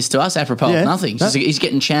he's written this to us apropos of nothing. He's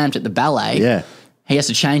getting champed at the ballet. Yeah. He has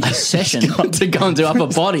to change his session to go and do upper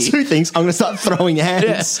body. 2 things. I'm going to start throwing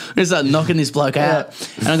hands. Yeah. I'm going to start knocking this bloke out.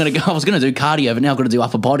 And I was going to do cardio, but now I've got to do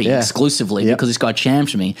upper body exclusively because this guy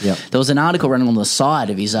champed me. Yep. There was an article running on the side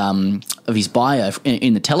of his bio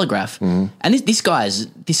in the Telegraph. And this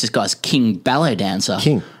guy's king ballet dancer.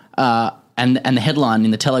 King. And the headline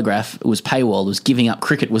in the Telegraph was paywall, was giving up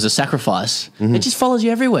cricket was a sacrifice. It just follows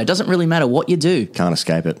you everywhere. It doesn't really matter what you do. Can't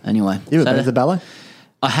escape it. Anyway. You ever been to the ballet?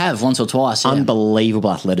 I have once or twice. Yeah.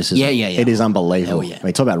 Unbelievable athleticism. Yeah. It is unbelievable. Yeah. I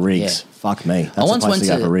mean, talk about rigs. Yeah. Fuck me. That's the place to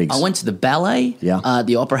go for rigs. I went to the ballet at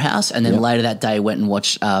the Opera House, and then later that day went and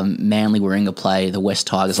watched Manly Warringah play the West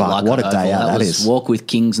Tigers. Fuck, what a day out that is. Walk with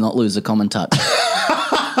kings, not lose a common touch.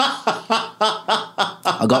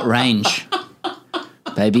 I got range,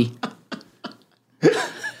 baby.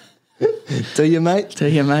 Do you, mate?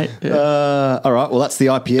 Yeah. All right. Well, that's the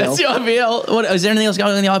IPL. That's the IPL. Is there anything else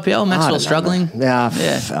going on in the IPL? Maxwell struggling? Yeah.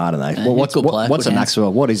 I don't know. Well, what's a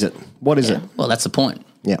Maxwell? What is it? Well, that's the point.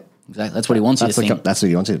 Yeah. Exactly. That's what he wants you to think. That's what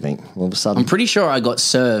he wants you to think. All of a sudden. I'm pretty sure I got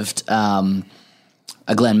served a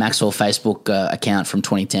Glenn Maxwell Facebook account from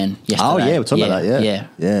 2010 yesterday. Oh, yeah. We're talking about that.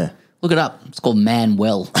 Yeah. Look it up. It's called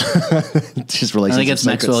Manwell. Just releasing I think it's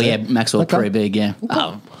Maxwell. Maxwell pretty big, yeah. Okay.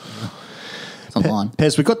 Oh. Online.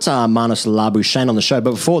 Pez, we've got Marnus Labuschagne on the show,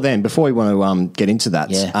 but before we want to get into that,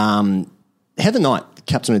 Heather Knight,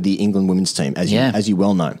 captain of the England women's team, as you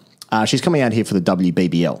well know, she's coming out here for the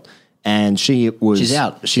WBBL, and she's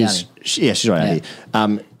out. She's right out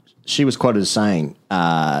here. She was quoted as saying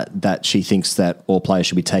that she thinks that all players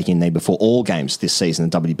should be taking a knee before all games this season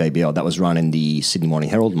in WBBL. That was run in the Sydney Morning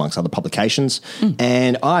Herald, amongst other publications.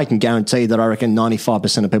 And I can guarantee that I reckon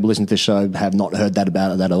 95% of people listening to this show have not heard that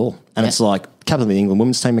about it at all. And it's like, captain of the England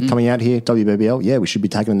women's team are coming out here, WBBL, we should be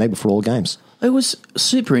taking a knee before all games. It was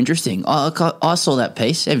super interesting. I saw that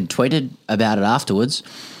piece, even tweeted about it afterwards,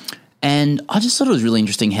 and I just thought it was really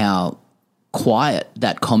interesting how quiet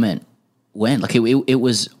that comment went. Like it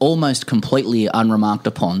was almost completely unremarked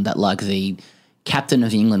upon that, like, the captain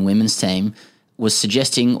of the England women's team was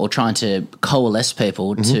suggesting or trying to coalesce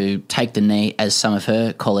people to take the knee, as some of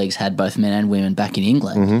her colleagues had, both men and women, back in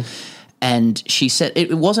England. And she said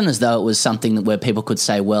it wasn't as though it was something where people could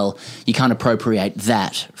say, well, you can't appropriate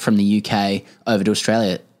that from the UK over to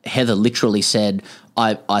Australia. Heather literally said,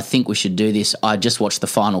 I think we should do this. I just watched the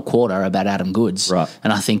final quarter about Adam Goods, Right.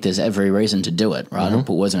 and I think there's every reason to do it, right? Don't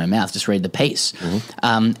put words in my mouth, just read the piece.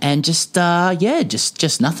 And just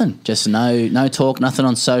nothing. Just no talk, nothing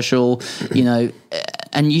on social,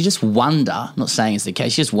 and you just wonder, not saying it's the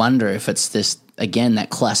case, you just wonder if it's this, again, that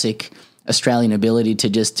classic Australian ability to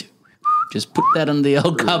just put that on the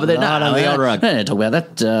old cover there. Right on the old rug. No, talk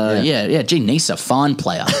about that. Yeah. Gee, Nice a fine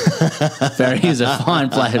player. He's a fine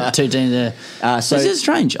player. 2 teams there. So this is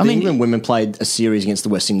strange. The England women played a series against the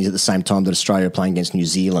West Indies at the same time that Australia were playing against New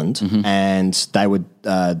Zealand, and they would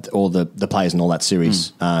all the players in all that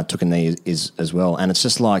series took a knee as well. And it's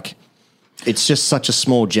just like, it's just such a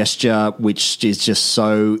small gesture, which is just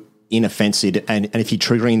so inoffensive, and if you're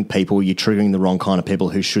triggering people, you're triggering the wrong kind of people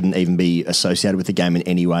who shouldn't even be associated with the game in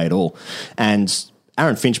any way at all. And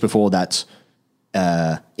Aaron Finch before that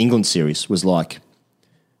England series was like,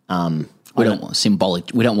 we don't want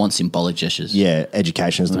symbolic gestures. Yeah,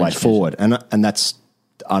 education is the way forward, and that's.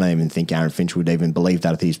 I don't even think Aaron Finch would even believe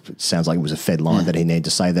that. Sounds like it was a fed line that he needed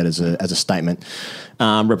to say that as a statement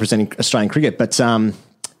representing Australian cricket, but.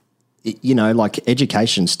 Like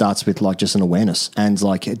education starts with like just an awareness and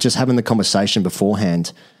like just having the conversation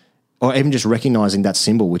beforehand, or even just recognising that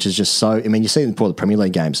symbol, which is just so. I mean, you see it before the Premier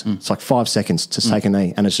League games. It's like 5 seconds to take a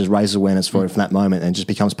knee, and it just raises awareness for it from that moment, and just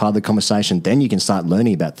becomes part of the conversation. Then you can start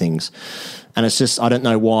learning about things, and it's just I don't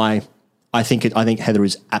know why. I think Heather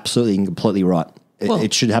is absolutely and completely right.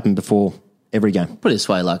 It should happen before every game. Put it this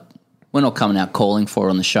way, like we're not coming out calling for it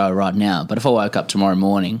on the show right now, but if I woke up tomorrow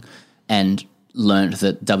morning and learned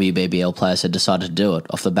that WBBL players had decided to do it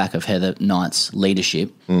off the back of Heather Knight's leadership,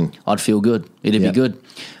 I'd feel good. It'd be good.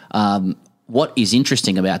 What is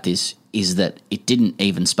interesting about this is that it didn't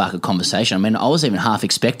even spark a conversation. I mean, I was even half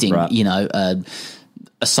expecting, a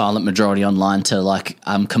silent majority online to like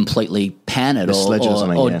completely pan it sledge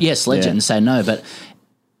it and say no. But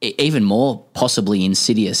even more possibly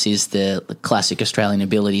insidious is the classic Australian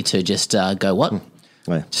ability to just go, what?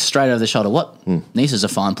 Just straight over the shoulder, what? Nice is a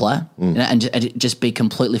fine player. And just be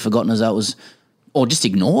completely forgotten as that was, or just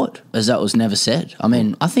ignored as that was never said. I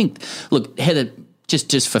mean, I think, look, Heather,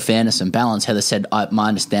 just for fairness and balance, Heather said, my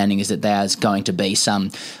understanding is that there's going to be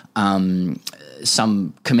some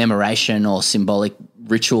commemoration or symbolic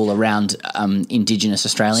ritual around Indigenous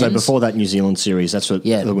Australians. So before that New Zealand series, that's what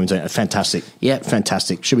the women's doing. Fantastic. Yeah.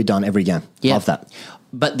 Fantastic. Should be done every game. Love that.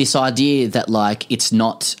 But this idea that like it's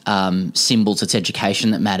not symbols, it's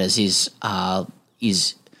education that matters is the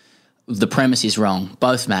premise is wrong.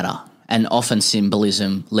 Both matter, and often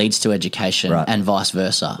symbolism leads to education and vice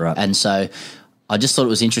versa. Right. And so I just thought it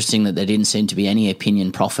was interesting that there didn't seem to be any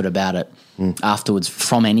opinion profit about it afterwards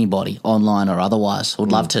from anybody, online or otherwise.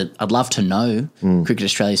 I'd love to know Cricket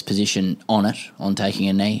Australia's position on it, on taking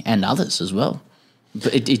a knee, and others as well.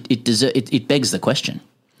 But it begs the question.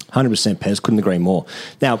 100%, Pez. Couldn't agree more.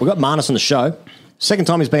 Now, we've got Marnus on the show. Second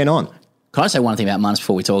time he's been on. Can I say one thing about Marnus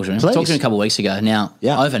before we talk to him? Please. Talked to him a couple of weeks ago. Now,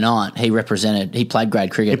 overnight, he played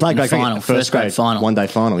grade cricket. He played grade cricket, final, first grade final. One-day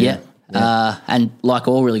final, yeah. And like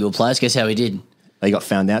all really good players, guess how he did? He got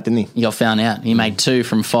found out, didn't he? He got found out. He made 2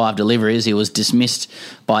 from 5 deliveries. He was dismissed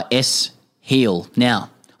by S. Heel.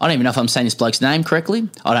 Now, I don't even know if I'm saying this bloke's name correctly.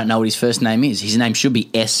 I don't know what his first name is. His name should be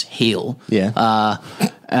S. Heel. Yeah.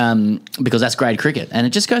 Because that's grade cricket. And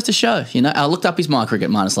it just goes to show, I looked up his my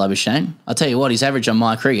cricket minus Labuschagne. I'll tell you what, his average on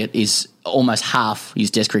my cricket is almost half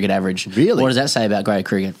his test cricket average. Really? What does that say about grade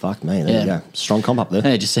cricket? Fuck me, there you go. Strong comp up there.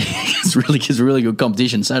 Yeah, just it's really good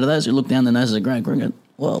competition. So to those who look down their noses at grade cricket,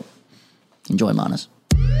 well, enjoy Marnus.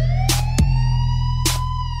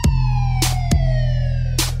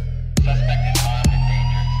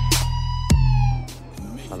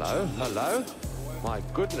 Hello? My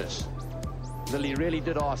goodness. Lily really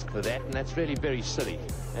did ask for that, and that's really very silly.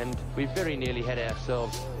 And we very nearly had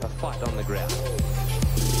ourselves a fight on the ground.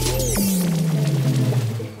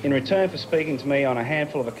 In return for speaking to me on a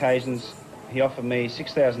handful of occasions, he offered me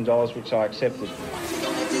 $6,000, which I accepted.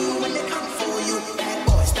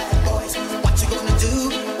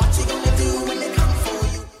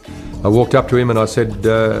 I walked up to him and I said,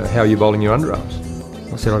 how are you bowling your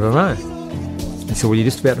underarms? I said, I don't know. He said, well, you're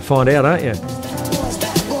just about to find out, aren't you?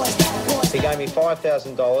 He gave me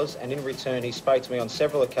 $5,000, and in return he spoke to me on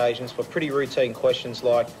several occasions for pretty routine questions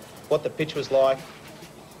like what the pitch was like,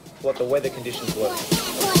 what the weather conditions were.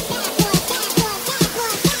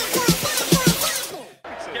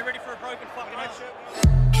 Get ready for a broken fucking headset.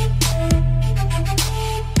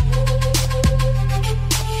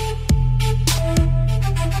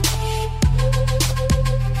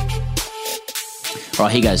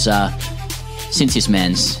 Right, he goes, since this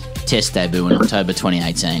man's Test debut in October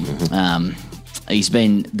 2018, He's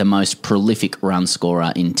been the most prolific run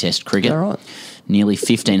scorer in Test cricket. All right. Nearly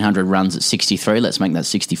 1,500 runs at 63. Let's make that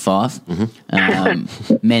 65.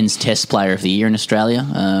 Men's Test Player of the Year in Australia.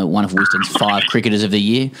 One of Wisden's 5 Cricketers of the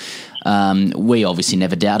Year. We obviously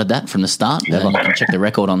never doubted that from the start. You can check the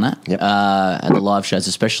record on that. Yep. At the live shows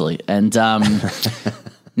especially. And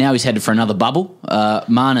now he's headed for another bubble.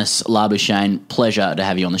 Marnus, Labuschagne, pleasure to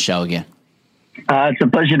have you on the show again. It's a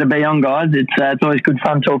pleasure to be on, guys. It's always good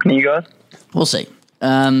fun talking to you guys. We'll see.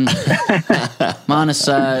 Marnus,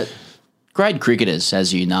 grade cricketers,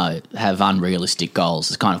 as you know, have unrealistic goals.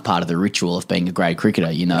 It's kind of part of the ritual of being a grade cricketer,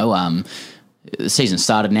 you know. The season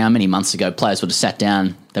started now many months ago. Players would have sat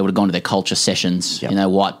down, they would have gone to their culture sessions, you know,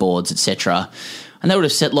 whiteboards, etc., and they would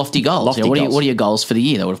have set lofty goals. What are your goals for the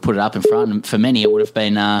year? They would have put it up in front, and for many it would have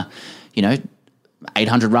been,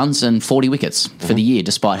 800 runs and 40 wickets for the year,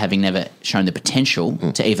 despite having never shown the potential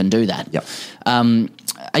to even do that. Yep.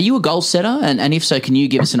 Are you a goal setter? And if so, can you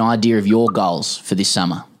give us an idea of your goals for this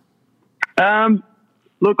summer?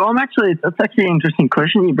 Look, that's actually an interesting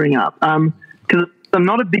question you bring up. Because I'm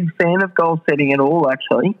not a big fan of goal setting at all,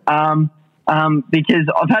 actually. Because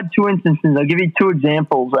I've had 2 instances. I'll give you 2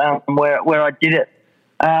 examples where I did it.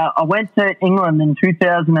 I went to England in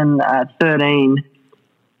 2013,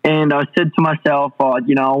 and I said to myself, I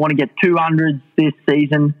want to get 200s this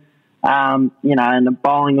season. And the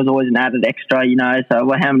bowling was always an added extra,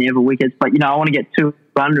 so how many ever wickets. But, I want to get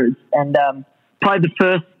 200s. And played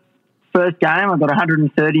the first game. I got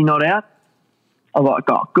 130 not out. I was like,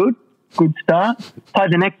 oh, good start.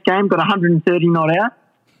 Played the next game, got 130 not out.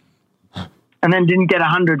 And then didn't get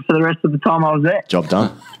 100 for the rest of the time I was there. Job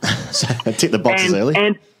done. Tick the boxes early.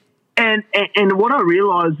 And what I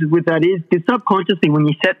realised with that is, because subconsciously when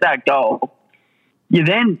you set that goal, you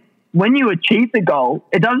then, when you achieve the goal,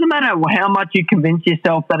 it doesn't matter how much you convince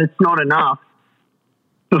yourself that it's not enough.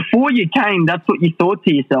 Before you came, that's what you thought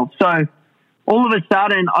to yourself. So all of a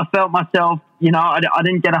sudden, I felt myself, I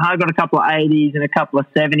didn't get I got a couple of 80s and a couple of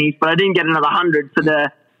 70s, but I didn't get another 100 for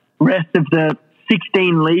the rest of the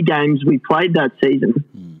 16 league games we played that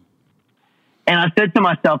season. And I said to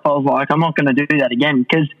myself, I was like, I'm not going to do that again,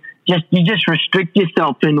 because you just restrict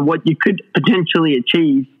yourself in what you could potentially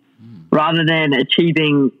achieve rather than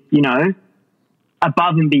achieving,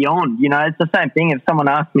 above and beyond. It's the same thing if someone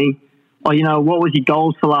asked me, what was your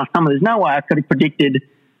goals for last summer? There's no way I could have predicted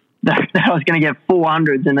that I was going to get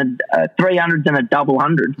 400s and 300s and a double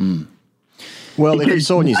 100. Well, if you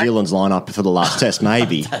saw New Zealand's lineup for the last test,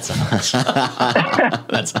 maybe. That's harsh.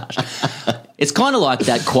 That's harsh. It's kind of like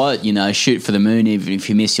that quote, shoot for the moon, even if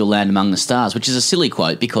you miss, you'll land among the stars, which is a silly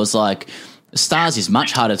quote because, the stars is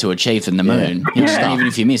much harder to achieve than the moon. Even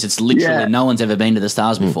if you miss, it's literally no one's ever been to the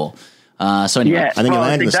stars before. So anyway. And then you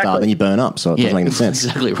land in the star, then you burn up, so it doesn't make any sense.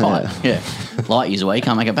 Exactly right. Yeah. Light years away, you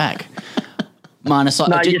can't make it back. Minus,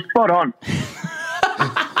 you're spot on.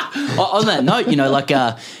 On that note,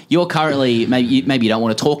 you're currently, maybe you don't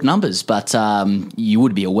want to talk numbers, but you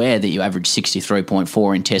would be aware that you average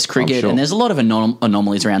 63.4 in Test cricket, and there's a lot of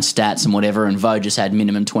anomalies around stats and whatever, and Vo just had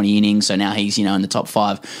minimum 20 innings, so now he's, in the top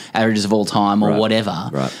 5 averages of all time or whatever.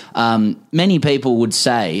 Right. Many people would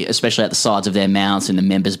say, especially at the sides of their mounts in the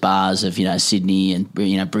members' bars of, Sydney and,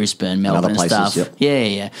 Brisbane, Melbourne and stuff. Yep.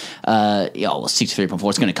 Yeah. 63.4,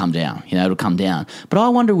 it's going to come down, it'll come down. But I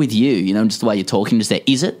wonder with you, just the way you're talking, is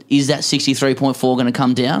that 63.4 going to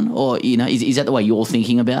come down? Or, is that the way you're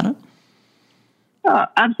thinking about it?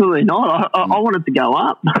 Absolutely not. I want it to go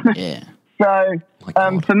up. Yeah. So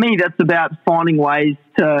for me, that's about finding ways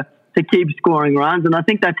to keep scoring runs. And I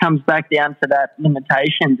think that comes back down to that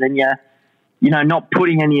limitations and not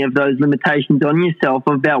putting any of those limitations on yourself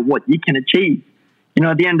about what you can achieve.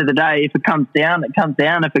 At the end of the day, if it comes down, it comes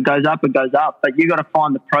down. If it goes up, it goes up. But you got to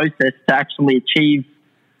find the process to actually achieve,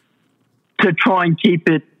 to try and keep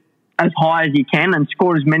it as high as you can and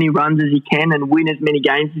score as many runs as you can and win as many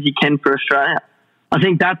games as you can for Australia. I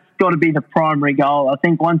think that's got to be the primary goal. I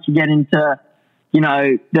think once you get into,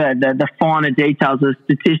 the finer details of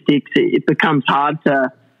statistics, it becomes hard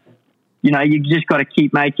to, you just got to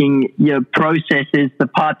keep making your processes the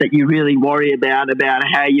part that you really worry about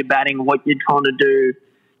how you're batting, what you're trying to do,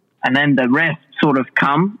 and then the rest sort of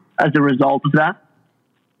come as a result of that.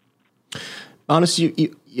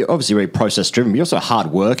 Honestly, you're obviously very process-driven, but you're also a hard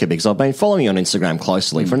worker because I've been following you on Instagram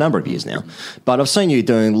closely for a number of years now. But I've seen you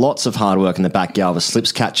doing lots of hard work in the backyard with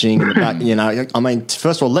slips catching in the back.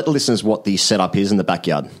 First of all, let the listeners what the setup is in the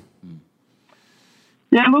backyard.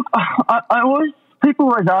 Yeah, look, people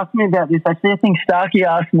always ask me about this. Actually, I think Starkey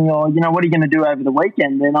asked me, what are you going to do over the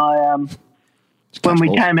weekend? And I, when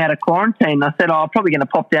we came out of quarantine, I said, I'm probably going to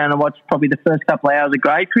pop down and watch probably the first couple of hours of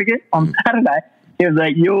grade cricket on Saturday. He was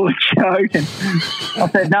like, "You're joking." I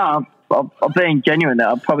said, "No, I'm being genuine.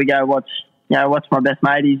 I'll probably go watch my best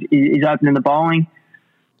mate. He's opening the bowling.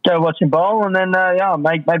 Go watch him bowl, and then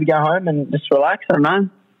maybe go home and just relax. I don't know,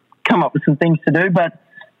 come up with some things to do." But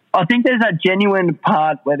I think there's that genuine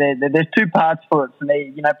part where there's two parts for it for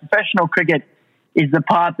me. Professional cricket is the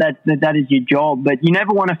part that is your job, but you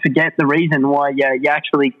never want to forget the reason why you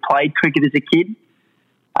actually played cricket as a kid.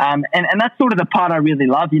 And that's sort of the part I really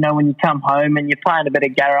love, when you come home and you're playing a bit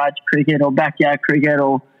of garage cricket or backyard cricket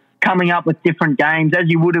or coming up with different games, as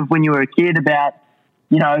you would have when you were a kid about,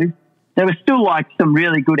 there was still like some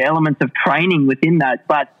really good elements of training within that,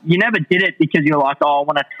 but you never did it because you're like, oh, I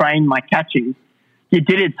want to train my catching. You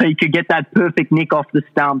did it so you could get that perfect nick off the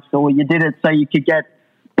stumps, or you did it so you could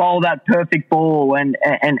bowl that perfect ball and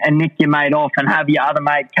nick your mate off and have your other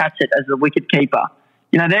mate catch it as a wicket keeper.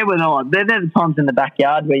 They're the times in the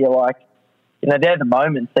backyard where you're like, they're the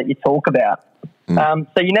moments that you talk about.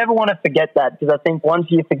 So you never want to forget that, because I think once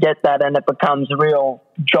you forget that and it becomes real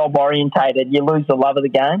job orientated, you lose the love of the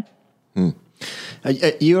game.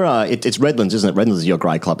 It's Redlands, isn't it? Redlands is your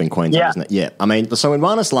grade club in Queensland, isn't it? Yeah. I mean, so when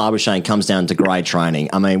Marnus Labuschagne comes down to grade training,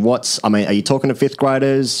 are you talking to fifth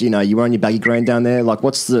graders? You were on your baggy green down there. Like,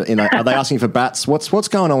 are they asking for bats? What's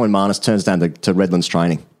going on when Marnus turns down to Redlands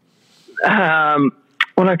training?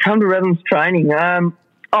 When I come to Redlands training,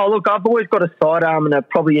 look, I've always got a sidearm and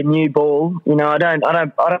probably a new ball. I don't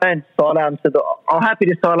sidearm I'm happy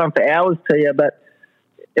to sidearm for hours to you, but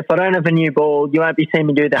if I don't have a new ball, you won't be seeing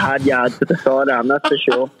me do the hard yards with the sidearm, that's for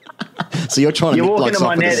sure. So you're trying to you walk into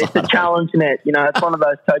my net, it's a challenge net. It's one of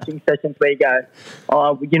those coaching sessions where you go,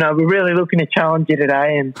 we're really looking to challenge you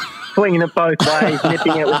today, and swinging it both ways,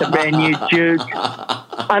 nipping it with a brand new juke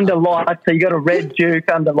under lights. So you got a red juke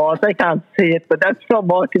under lights. They can't see it, but that's not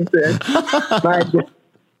my concern. Mate,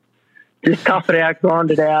 just tough it out,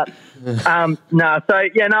 grind it out. I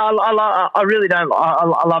really don't.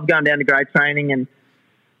 I love going down to grade training and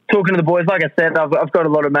talking to the boys. Like I said, I've got a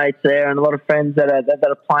lot of mates there and a lot of friends that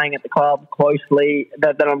are playing at the club closely,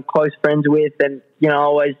 that I'm close friends with, and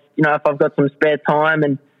always if I've got some spare time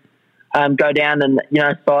and go down and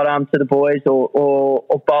sidearm to the boys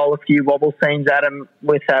or bowl a few wobble seams at them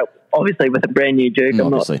with obviously with a brand new juke. I'm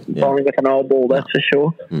not bowling with an old ball, that's for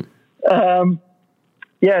sure.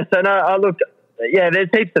 There's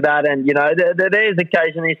heaps of that, and there's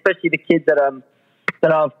occasionally, especially the kids that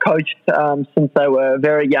I've coached since they were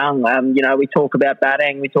very young. We talk about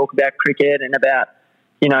batting, we talk about cricket, and about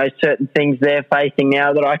certain things they're facing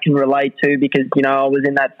now that I can relate to, because I was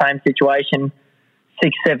in that same situation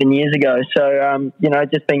 6-7 years ago. So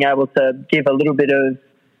just being able to give a little bit of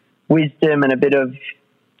wisdom and a bit of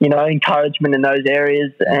encouragement in those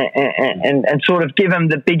areas, and sort of give them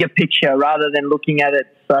the bigger picture rather than looking at it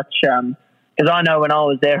such. Because I know when I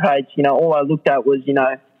was their age, all I looked at was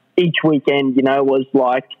each weekend, was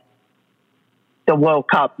like the World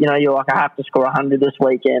Cup. You're like, I have to score 100 this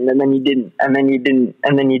weekend, and then you didn't, and then you didn't,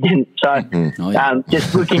 and then you didn't. So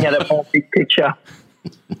just looking at it more big picture.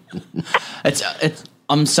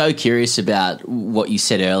 I'm so curious about what you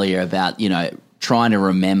said earlier about trying to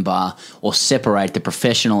remember or separate the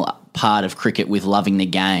professional part of cricket with loving the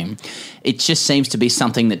game. It just seems to be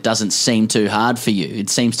something that doesn't seem too hard for you. It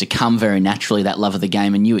seems to come very naturally, that love of the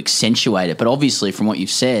game, and you accentuate it. But obviously, from what you've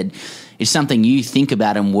said, it's something you think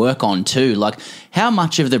about and work on too. Like, how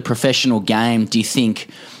much of the professional game do you think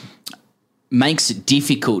makes it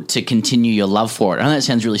difficult to continue your love for it? I know that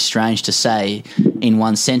sounds really strange to say in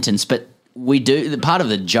one sentence, but we do. Part of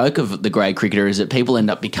the joke of the grade cricketer is that people end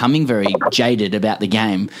up becoming very jaded about the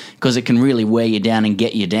game because it can really wear you down and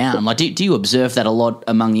get you down. Like, do you observe that a lot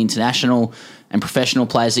among the international and professional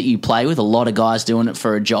players that you play with? A lot of guys doing it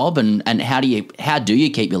for a job, and how do you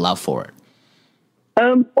keep your love for it?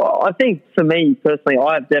 Well, I think for me personally,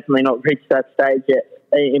 I have definitely not reached that stage yet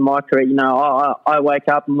in my career. I wake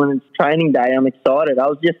up and when it's training day, I'm excited. I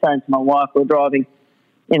was just saying to my wife, we're driving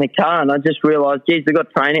in a car, and I just realised, geez, we got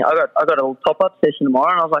training. I got a top-up session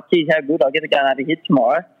tomorrow, and I was like, geez, how good, I get to go and have a hit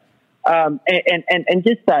tomorrow. And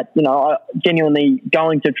just that, genuinely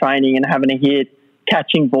going to training and having a hit,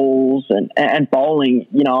 catching balls and bowling,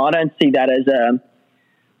 I don't see that as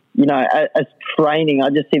as training. I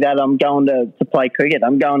just see that I'm going to play cricket.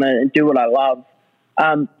 I'm going to do what I love.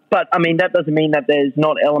 But, I mean, that doesn't mean that there's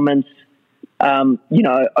not elements,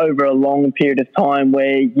 over a long period of time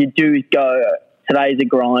where you do go, today's a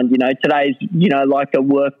grind, today's, like a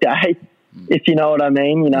work day, if you know what I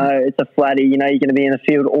mean. It's a flatty, you're going to be in the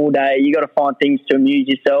field all day. You got to find things to amuse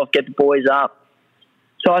yourself, get the boys up.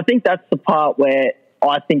 So I think that's the part where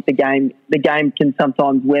I think the game can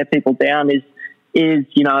sometimes wear people down is is,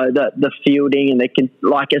 you know, the fielding, and they can,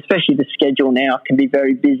 like, especially the schedule now can be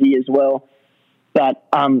very busy as well. But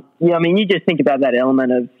yeah, I mean, you just think about that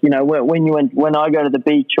element of, you know, when I go to the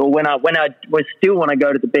beach, or when I still want to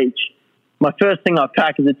go to the beach, my first thing I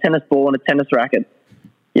pack is a tennis ball and a tennis racket.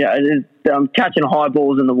 You know, catching high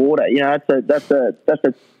balls in the water. You know, that's a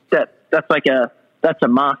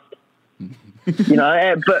must. You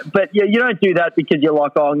know, but you don't do that because you're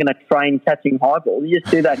like, oh, I'm going to train catching high balls. You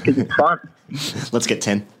just do that because it's fun. Let's get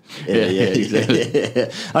 10. Yeah,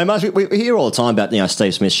 exactly. I mean, we hear all the time about, you know,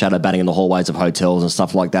 Steve Smith shadow batting in the hallways of hotels and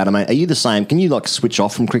stuff like that. I mean, are you the same? Can you like switch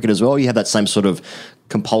off from cricket as well? You have that same sort of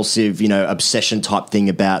compulsive, you know, obsession type thing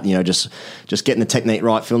about, you know, just getting the technique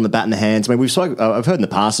right, feeling the bat in the hands. I mean, I've heard in the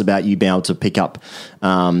past about you being able to pick up,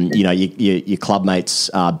 you know, your club mates'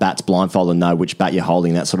 bats blindfolded and know which bat you're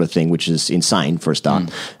holding, that sort of thing, which is insane for a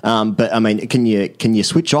start. But I mean, can you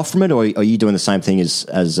switch off from it, or are you doing the same thing as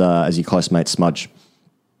your close mate Smudge?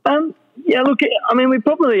 Yeah, look, I mean, we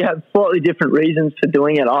probably have slightly different reasons for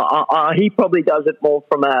doing it. He probably does it more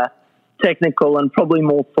from a technical and probably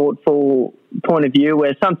more thoughtful point of view,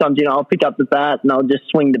 where sometimes, you know, I'll pick up the bat and I'll just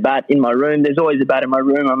swing the bat in my room. There's always a bat in my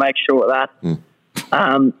room. I make sure of that.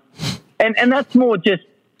 And that's more just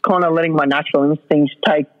kind of letting my natural instincts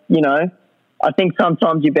take, you know. I think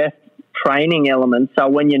sometimes your best training elements are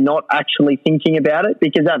when you're not actually thinking about it,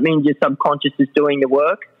 because that means your subconscious is doing the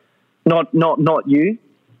work, not you.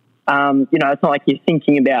 You know, it's not like you're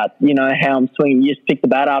thinking about, you know, how I'm swinging. You just pick the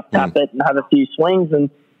bat up, tap it, and have a few swings, and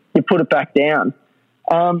you put it back down.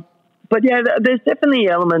 But yeah, there's definitely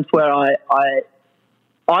elements where I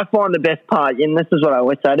find the best part, and this is what I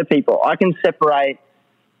always say to people, I can separate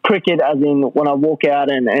cricket as in when I walk out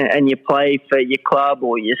and you play for your club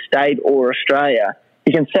or your state or Australia.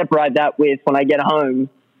 You can separate that with when I get home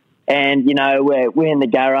and, you know, we're in the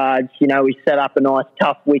garage, you know, we set up a nice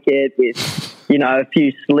tough wicket with, you know, a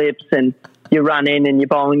few slips, and you run in and you're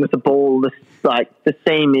bowling with the ball. The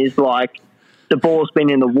seam is like the ball's been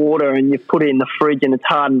in the water and you've put it in the fridge and it's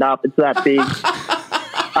hardened up. It's that big.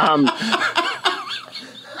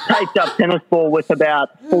 Taped up tennis ball with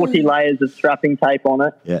about 40 layers of strapping tape on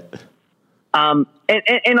it. Yeah. And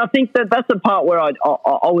I think that's the part where I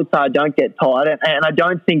would say I don't get tired, and I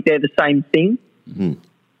don't think they're the same thing. Mm-hmm.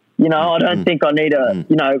 You know, I don't think I need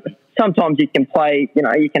you know, sometimes you can play, you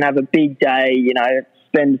know, you can have a big day, you know,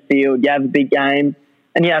 spend the field, you have a big game,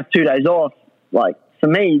 and you have 2 days off. Like, for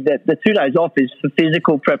me, the 2 days off is for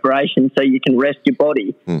physical preparation so you can rest your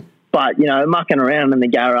body. But, you know, mucking around in the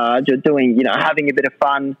garage or doing, you know, having a bit of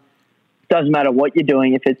fun, doesn't matter what you're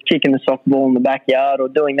doing, if it's kicking the soccer ball in the backyard or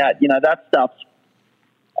doing that, you know, that stuff's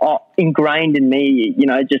ingrained in me, you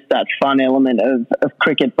know, just that fun element of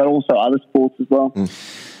cricket, but also other sports as well.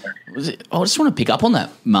 I just want to pick up on that,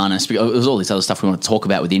 Marnus, because there's all this other stuff we want to talk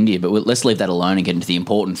about with India, but let's leave that alone and get into the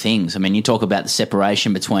important things. I mean, you talk about the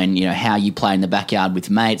separation between, you know, how you play in the backyard with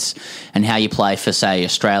mates and how you play for, say,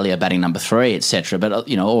 Australia batting number 3, etc. But,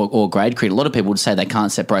 you know, or grade cricket. A lot of people would say they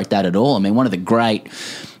can't separate that at all. I mean, one of the great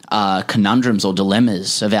conundrums or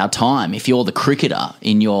dilemmas of our time, if you're the cricketer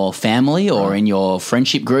in your family or in your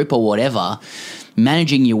friendship group or whatever,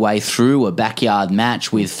 managing your way through a backyard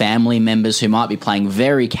match with family members who might be playing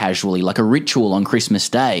very casually, like a ritual on Christmas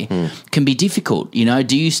Day, can be difficult. You know,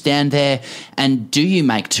 do you stand there and do you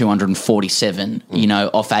make 247, you know,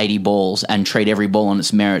 off 80 balls and treat every ball on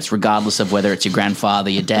its merits, regardless of whether it's your grandfather,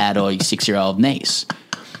 your dad, or your 6-year-old niece?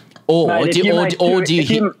 Or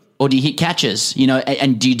do you hit catches, you know,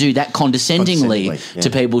 and do you do that condescendingly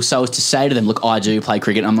to people so as to say to them, look, I do play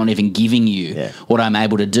cricket, I'm not even giving you what I'm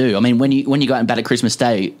able to do? I mean, when you go out and bat at Christmas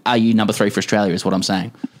Day, are you number 3 for Australia is what I'm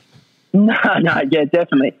saying? No, yeah,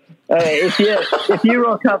 definitely. If you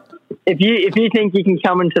rock up, if you think you can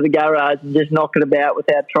come into the garage and just knock it about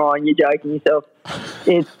without trying, you're joking yourself.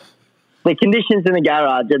 The conditions in the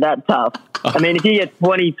garage are that tough. I mean, if you get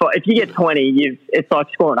 20, it's like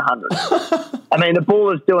scoring 100. I mean, the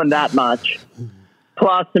ball is doing that much,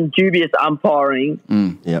 plus some dubious umpiring.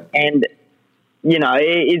 And, you know,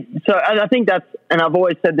 so I think that's, and I've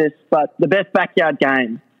always said this, but the best backyard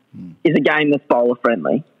game is a game that's bowler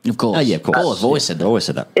friendly. Of course. Oh, yeah, of course. I've always said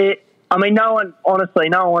that. I mean, no one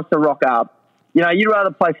wants to rock up. You know, you'd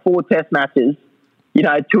rather play 4 test matches, you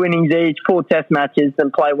know, 2 innings each, 4 test matches,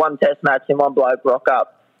 than play 1 test match and one bloke rock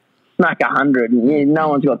up, smack 100. And no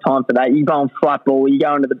one's got time for that. You go on flat ball, you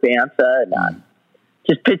go into the bouncer. No,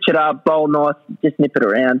 just pitch it up, bowl nice, just nip it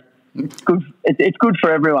around. It's good. It's good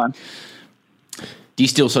for everyone. Do you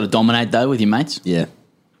still sort of dominate though with your mates? Yeah.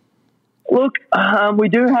 Look, we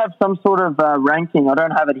do have some sort of ranking. I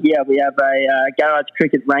don't have it here. We have a garage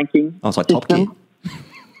cricket ranking. Oh, it's like Top Gear.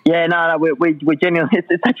 Yeah, no, we genuinely,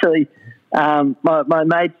 it's actually My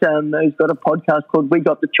mate who's got a podcast called We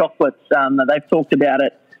Got the Chocolates. They've talked about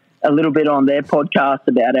it a little bit on their podcast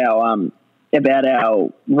about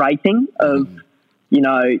our rating of,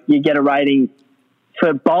 you get a rating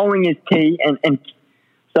for bowling is key. And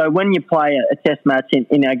so when you play a test match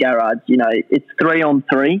in our garage, it's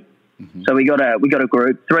 3-on-3. Mm-hmm. So we got a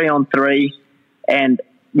group 3-on-3, and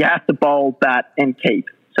you have to bowl, bat, and keep.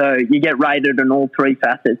 So you get rated in all three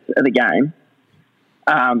facets of the game.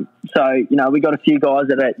 We got a few guys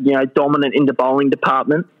that are, dominant in the bowling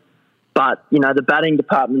department, but, the batting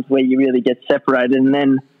department's where you really get separated. And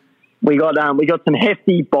then we got some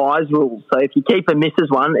hefty buys rules. So if you keep and misses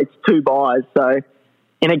one, it's 2 buys. So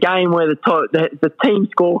in a game where the team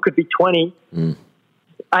score could be 20,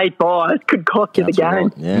 8 buys could cost you the game.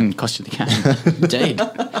 Right. Yeah. Cost you the game. Indeed.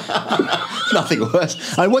 Nothing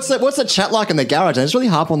worse. I mean, what's the chat like in the garage? And it's really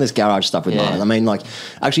harp on this garage stuff with Marnus. I mean,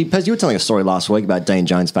 actually, Pez, you were telling a story last week about Dean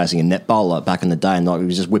Jones facing a net bowler back in the day, and he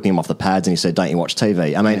was just whipping him off the pads, and he said, "Don't you watch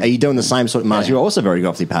TV?" I mean, are you doing the same sort of? Marnus, you're also very good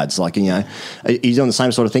off the pads. Are you doing the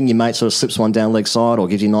same sort of thing? Your mate sort of slips one down leg side, or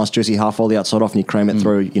gives you a nice juicy half volley outside off, and you cream it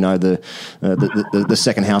through, the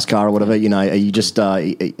second house car or whatever. Are you just are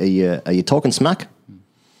you talking smack?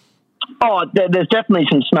 Oh, there's definitely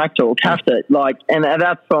some smack talk. Have to and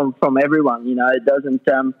that's from everyone. It doesn't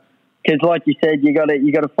because, like you said, you got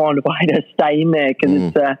to find a way to stay in there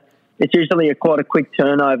because it's usually quite a quick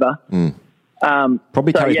turnover.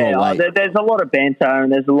 Probably carries more weight. There's a lot of banter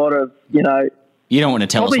and there's a lot of You don't want to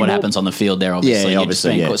tell us what happens on the field there, obviously. Yeah,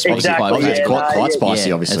 obviously. It's quite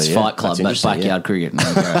spicy, obviously. It's Fight Club, but backyard cricket.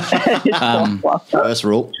 First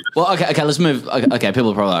rule. Well, okay, let's move. Okay,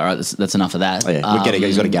 people are probably like, all right, that's enough of that. Oh, yeah. We get it.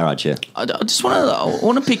 He's got a garage here. I just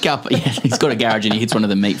want to pick up. Yeah, he's got a garage and he hits one of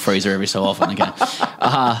the meat freezer every so often. Okay.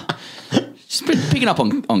 Just picking up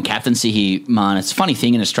on captaincy here, man. It's a funny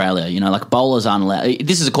thing in Australia, bowlers aren't allowed.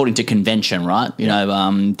 This is according to convention, right?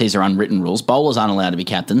 These are unwritten rules. Bowlers aren't allowed to be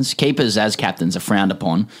captains. Keepers as captains are frowned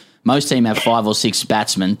upon. Most teams have 5 or 6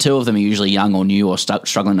 batsmen. 2 of them are usually young or new or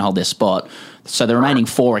struggling to hold their spot. So the remaining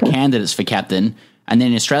 4 are candidates for captain. And then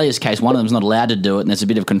in Australia's case, one of them's not allowed to do it, and there's a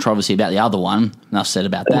bit of controversy about the other one. Enough said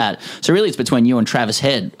about that. So really, it's between you and Travis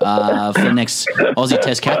Head for the next Aussie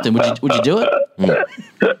Test captain. Would you do it?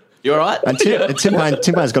 You all right? And Tim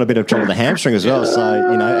Payne's got a bit of trouble with the hamstring as well. So,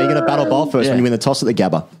 are you going to battle bowl first when you win the toss at the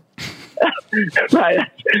Gabba? Mate,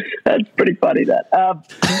 that's pretty funny, that.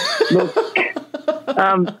 Look,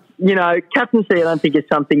 captaincy, I don't think is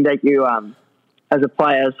something that you, as a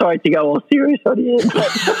player, sorry to go all serious on here, but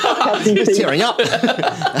captaincy, tearing up.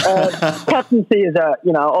 Captaincy is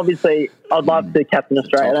obviously, I'd love to captain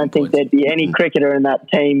Australia. I don't think there'd be any cricketer in that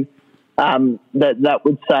team that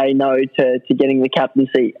would say no to getting the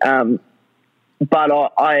captaincy. But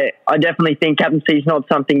I definitely think captaincy is not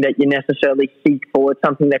something that you necessarily seek for. It's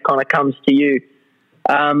something that kind of comes to you.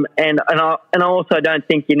 And I also don't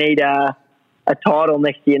think you need a title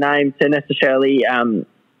next to your name to necessarily,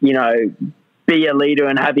 be a leader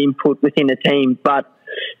and have input within a team. But,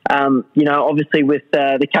 obviously with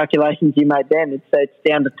the calculations you made then, it's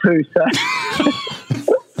down to 2. So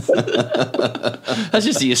that's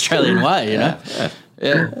just the Australian way, Yeah.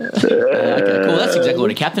 Okay, cool. That's exactly what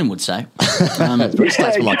a captain would say. It's pretty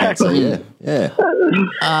statesmanlike answer. Yeah.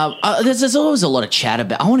 There's always a lot of chat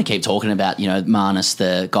about. I want to keep talking about Marnus,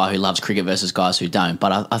 the guy who loves cricket versus guys who don't.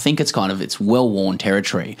 But I think it's it's well-worn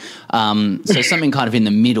territory. So something kind of in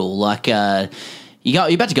the middle, like.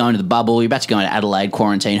 You're about to go into the bubble. You're about to go into Adelaide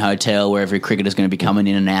quarantine hotel where every cricketer's going to be coming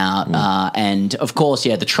in and out. And, of course,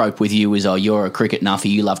 the trope with you is, you're a cricket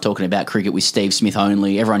nuffy. You love talking about cricket with Steve Smith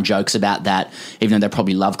only. Everyone jokes about that, even though they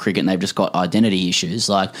probably love cricket and they've just got identity issues.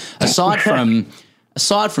 Like, aside from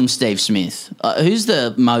Steve Smith, who's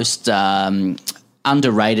the most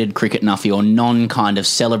underrated cricket nuffy or non-kind of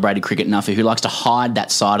celebrated cricket nuffy who likes to hide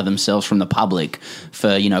that side of themselves from the public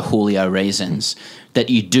for, Julio reasons that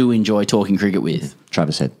you do enjoy talking cricket with?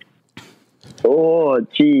 Travis Head. Oh,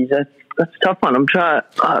 geez, that's a tough one. I'm trying.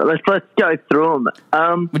 Let's go through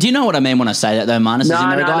them. But do you know what I mean when I say that, though, Marnus?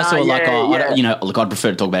 I'd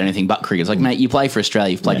prefer to talk about anything but cricket. It's like, mate, you play for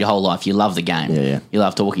Australia. You've played your whole life. You love the game. Yeah. You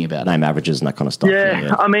love talking about name averages and that kind of stuff.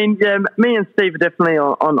 Yeah. I mean, me and Steve are definitely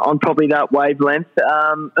on probably that wavelength.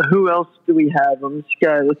 Who else do we have? Let's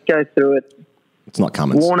go through it. It's not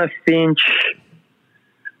Cummins. Warner, Finch.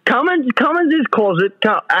 Cummins is closet.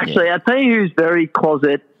 Actually, I'll tell you who's very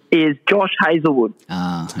closet is Josh Hazelwood.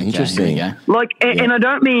 Okay. Interesting. And I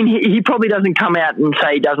don't mean he probably doesn't come out and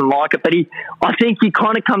say he doesn't like it, but I think he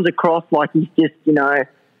kind of comes across like he's just,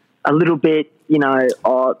 a little bit,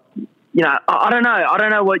 I don't know. I don't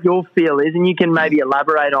know what your feel is, and you can maybe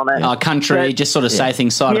elaborate on it. Country, just sort of say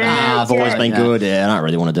things side of I've always been good. Yeah, I don't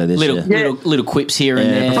really want to do this. Little quips here and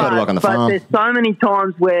there. I prefer to work on the farm. But there's so many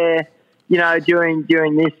times where, during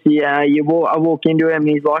this year, I walk into him and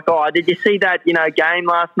he's like, "Oh, did you see that game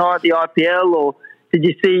last night, the IPL, or did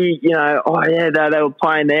you see they were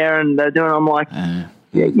playing there and they're doing?" I'm like,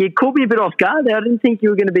 you caught me a bit off guard there. I didn't think you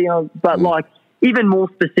were going to be on, but like even more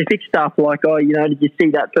specific stuff like, did you see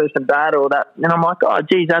that person bat or that? And I'm like, oh,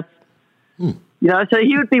 geez, that's so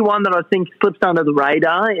he would be one that I think slips under the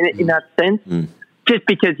radar in that sense. Just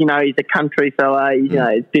because, he's a country fella, he's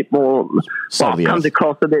a bit more, comes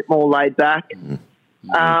across a bit more laid back.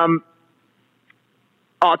 Tim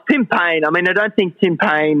Payne. I mean, I don't think Tim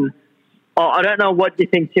Payne, I don't know what you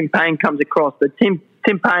think Tim Payne comes across, but Tim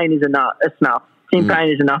Payne is a snuff. Tim Payne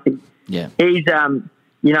is a nothing. Yeah. He's,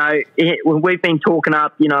 we've been talking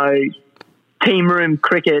up, team room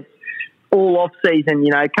cricket all off season,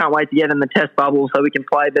 can't wait to get in the test bubble so we can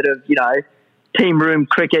play a bit of, team room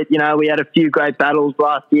cricket. We had a few great battles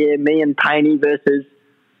last year, me and Payne versus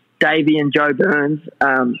Davey and Joe Burns.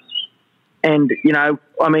 I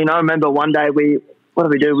remember one day we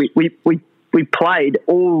played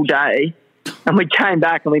all day and we came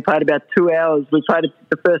back and we played about 2 hours. We played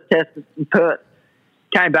the first test in Perth,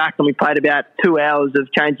 came back and we played about 2 hours of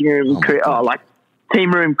changing room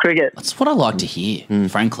team room cricket. That's what I like to hear,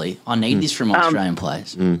 frankly. I need this from Australian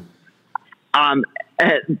players.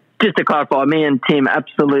 Just to clarify, me and Tim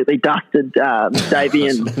absolutely dusted Davey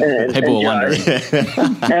and people were wondering.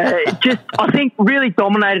 I think really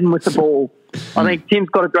dominating with the ball. I think Tim's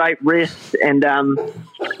got a great wrist, and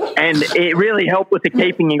it really helped with the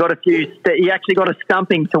keeping. He got he actually got a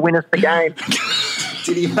stumping to win us the game.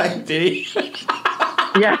 Did he, mate? Did he?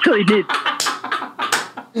 He actually did.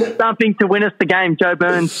 Stumping to win us the game. Joe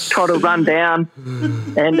Burns tried to run down,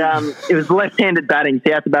 and it was left-handed batting, so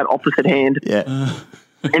he had to bat opposite hand. Yeah.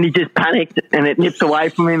 And he just panicked, and it nipped away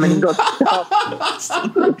from him, and he got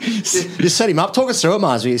stopped. You set him up. Talk us through it,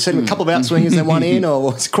 Mars. You set him a couple of outswingers, then one in,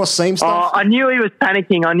 or cross seam stuff? I knew he was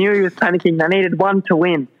panicking. They needed one to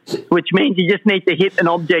win, which means you just need to hit an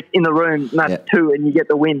object in the room, and that's two, and you get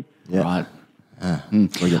the win. Yeah. Right.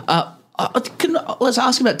 Let's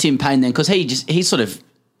ask about Tim Payne then, because he sort of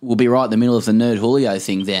will be right in the middle of the nerd Julio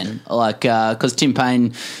thing then, because Tim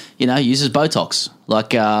Payne, uses Botox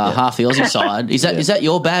half the Aussie side. Is that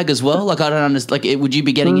your bag as well? I don't understand. Would you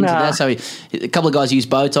be getting into that? So a couple of guys use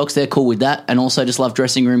Botox, they're cool with that, and also just love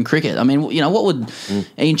dressing room cricket. I mean, what would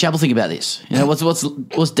Ian Chappell think about this? What's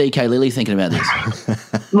DK Lilly thinking about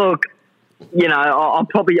this? Look,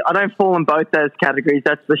 I don't fall in both those categories,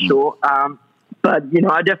 that's for sure. But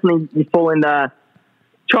I definitely fall in the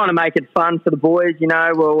trying to make it fun for the boys.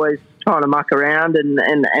 We're always trying to muck around and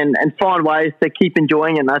find ways to keep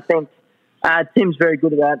enjoying it. And I think Tim's very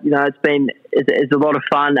good at that. It's a lot of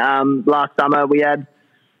fun. Last summer we had,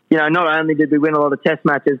 not only did we win a lot of test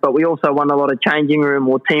matches, but we also won a lot of changing room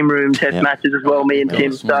or team room test matches as well, me and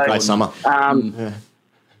Tim. So, great summer.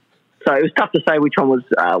 So it was tough to say which one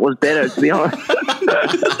was better, to be honest.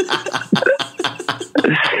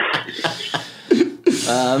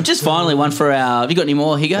 Just finally, one for our. Have you got any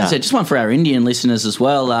more, Higo? So just one for our Indian listeners as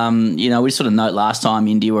well. We sort of note last time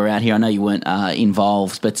India were out here. I know you weren't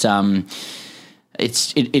involved, but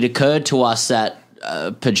it occurred to us that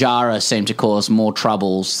Pujara seemed to cause more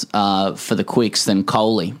troubles for the quicks than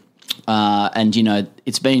Kohli.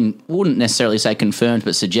 It's been, wouldn't necessarily say confirmed,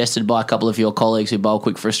 but suggested by a couple of your colleagues who bowl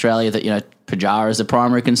quick for Australia that, Pujara is the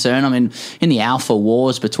primary concern. I mean, in the alpha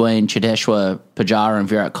wars between Chiteshwar Pujara and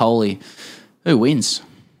Virat Kohli, who wins?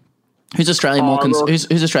 Who's Australia more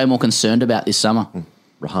concerned about this summer?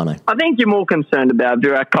 Rahane. I think you're more concerned about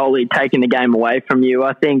Virat Kohli taking the game away from you.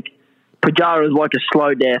 I think Pujara is like a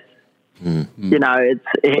slow death.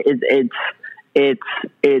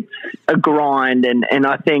 It's a grind, and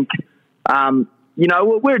I think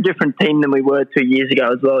we're a different team than we were 2 years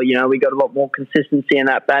ago as well. We got a lot more consistency in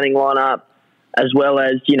that batting lineup, as well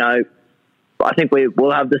as I think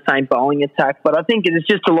we'll have the same bowling attack, but I think it's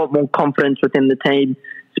just a lot more confidence within the team,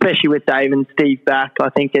 especially with Dave and Steve back. I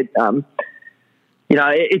think it does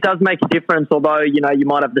make a difference, although, you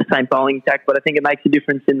might have the same bowling attack, but I think it makes a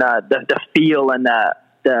difference in the feel and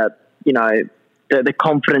the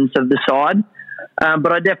confidence of the side.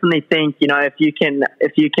 But I definitely think, if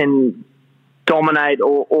you can dominate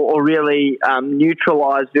or really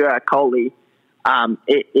neutralise Virat Kohli,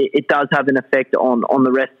 it does have an effect on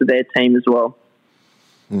the rest of their team as well.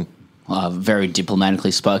 Very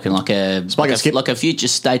diplomatically spoken, like a future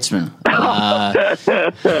statesman. Just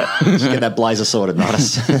get that blazer sorted,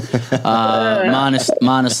 Marnus.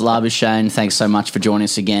 Marnus Labuschagne, thanks so much for joining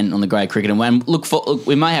us again on the Grade Cricket. And look,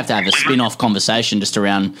 we may have to have a spin-off conversation just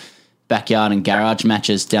around backyard and garage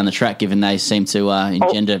matches down the track, given they seem to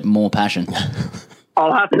engender more passion.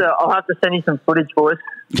 I'll have to send you some footage, boys.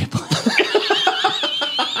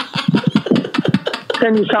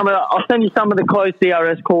 I'll send you some of the close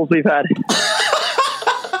DRS calls we've had.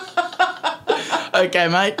 Okay,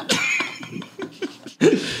 mate.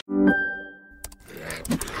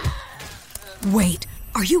 Wait,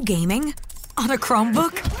 are you gaming? On a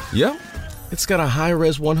Chromebook? Yep. It's got a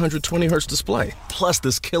high-res 120Hz display, plus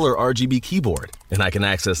this killer RGB keyboard. And I can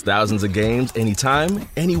access thousands of games anytime,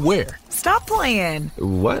 anywhere. Stop playing.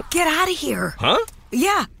 What? Get out of here. Huh?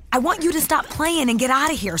 Yeah, I want you to stop playing and get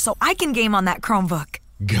out of here so I can game on that Chromebook.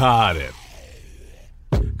 Got it.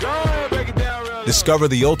 Discover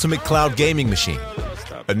the ultimate cloud gaming machine,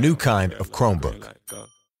 a new kind of Chromebook.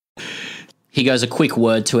 Here goes a quick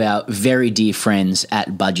word to our very dear friends at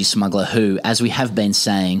Budgie Smuggler, who, as we have been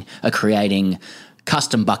saying, are creating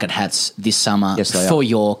custom bucket hats this summer for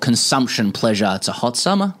your consumption pleasure. It's a hot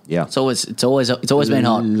summer. Yeah, it's always been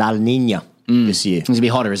hot. La Nina this year. It's going to be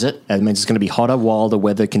hotter, is it? It means it's going to be hotter, wilder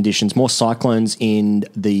weather conditions, more cyclones in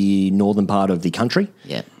the northern part of the country.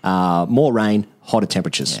 Yeah, more rain, hotter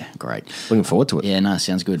temperatures. Yeah, great. Looking forward to it. Yeah, no,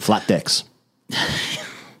 sounds good. Flat decks.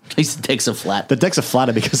 These decks are flat. The decks are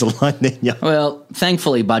flatter because of La Nina. Well,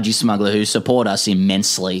 thankfully, Budgie Smuggler, who support us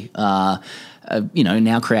immensely, now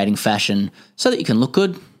creating fashion so that you can look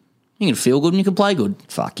good, you can feel good, and you can play good.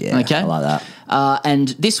 Fuck yeah. Okay? I like that. And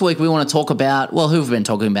this week we want to talk about, who have we been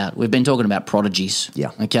talking about? We've been talking about prodigies.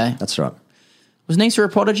 Yeah. Okay? That's right. Was Nisa a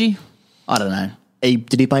prodigy? I don't know.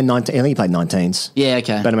 Did he play 19? I think he played 19s. Yeah,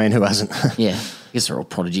 okay. But I mean, who hasn't? Yeah. I guess they're all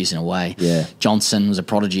prodigies in a way. Yeah. Johnson was a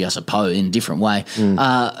prodigy, I suppose, in a different way.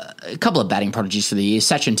 A couple of batting prodigies for the year.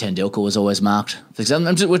 Sachin Tendulkar was always marked. We're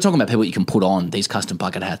talking about people you can put on these custom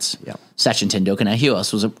bucket hats. Yeah. Sachin Tendulkar. Now, who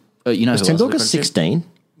else was a... Was Tendulkar 16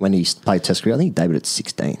 when he played Test cricket? I think he debuted at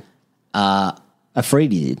 16.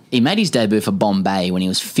 Afridi did. He made his debut for Bombay when he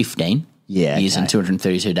was 15. Yeah, years and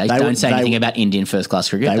 232 days. Don't say anything about Indian first-class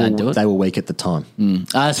cricket. Don't do it. They were weak at the time.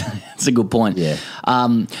 That's a good point. Yeah.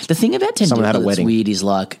 The thing about Tendulkar that's weird is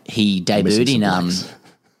like he debuted in...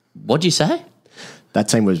 What'd you say? That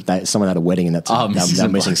team was... someone had a wedding in that team. They were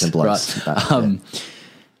missing some blokes. Right.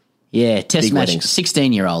 Yeah, test Big match. weddings.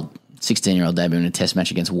 16-year-old debut in a test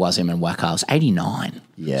match against Wasim and Wakar. It was 89.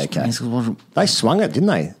 Yeah, okay. They swung it, didn't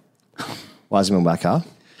they? Wasim and Wakar.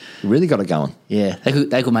 Really got it going. Yeah,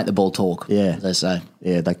 they could make the ball talk. Yeah, as they say.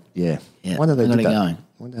 Yeah. Wonder they did that. Going.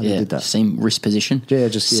 Wonder how they did that. Seam wrist position. Yeah,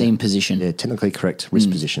 seam position. Yeah, technically correct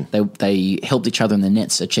wrist position. They helped each other in the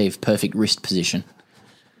nets achieve perfect wrist position.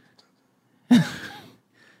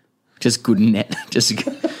 Just good net. Just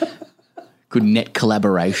good net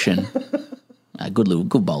collaboration. Good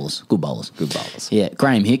bowlers. Yeah,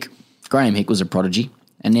 Graham Hick. Graham Hick was a prodigy.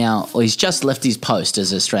 And now he's just left his post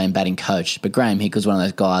as Australian batting coach. But Graham Hick was one of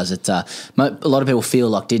those guys that a lot of people feel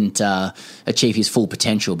like didn't achieve his full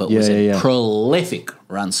potential, but was a prolific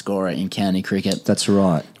run scorer in county cricket. That's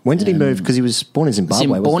right. When did he move? Because he was born in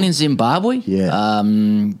Zimbabwe, Born in Zimbabwe. Yeah.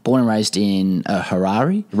 Born and raised in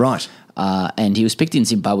Harare. Right. And he was picked in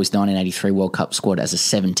Zimbabwe's 1983 World Cup squad as a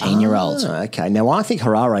 17-year-old. Okay. Now, I think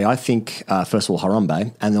Harare, first of all,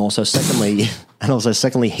 Harambe, and also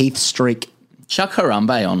secondly, Heath Streak. Chuck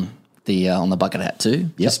Harambe on the bucket hat too.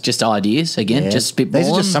 Yep. Just ideas again. Just spitballing. These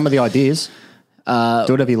are just some of the ideas. Do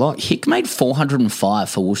whatever you like. Hick made 405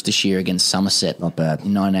 for Worcestershire against Somerset. Not bad.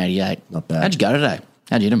 In 1988. Not bad. How'd you go today?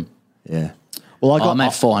 How'd you hit him? Yeah. Well, I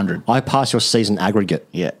made 400. I passed your season aggregate.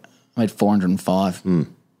 Yeah. I made 405.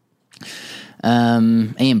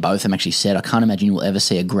 Ian Botham actually said, I can't imagine you will ever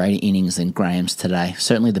see a greater innings than Graham's today.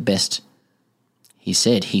 Certainly the best. He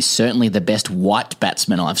said he's certainly the best white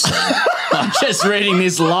batsman I've seen. I'm just reading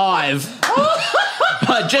this live.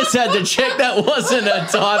 I just had to check that wasn't a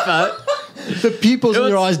typo. The pupils in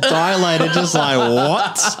your eyes dilated, just like,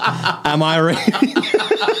 what am I reading?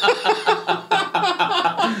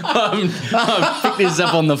 I've picked this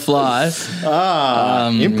up on the fly.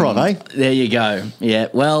 Improv, eh? There you go. Yeah,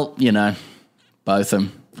 well, both of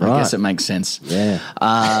them. Right. I guess it makes sense. Yeah.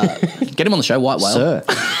 Get him on the show, White Whale. Sir.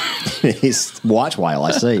 He's White Whale,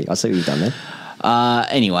 I see. I see what you've done there.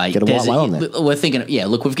 Anyway, get a white whale on there. We're thinking,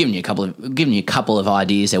 look, we've given you a couple of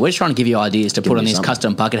ideas there. We're just trying to give you ideas to put on these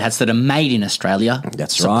custom bucket hats that are made in Australia.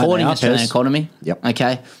 That's right. Supporting the Australian economy. Yep.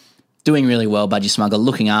 Okay. Doing really well, Budgie Smuggler,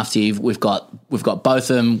 looking after you. We've got both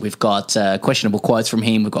of them. We've got questionable quotes from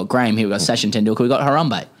him. We've got Graham here. We've got Sachin Tendulkar. We've got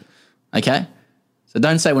Harambe. Okay? So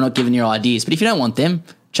don't say we're not giving you ideas. But if you don't want them,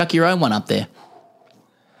 chuck your own one up there.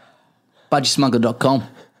 Budgiesmuggler.com.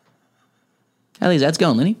 How are these ads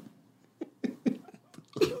going, Lenny?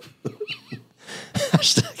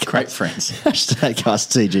 Great friends. Hashtag us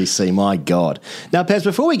TGC, my God. Now, Pez,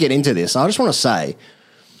 before we get into this, I just want to say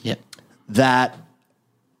that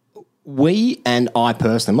we and I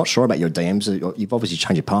personally, I'm not sure about your DMs, you've obviously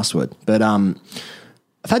changed your password, but I've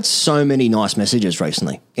had so many nice messages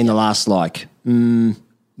recently in the last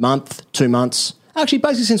month, 2 months, actually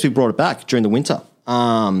basically since we brought it back during the winter.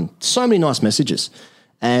 So many nice messages.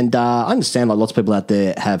 And I understand like lots of people out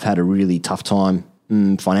there have had a really tough time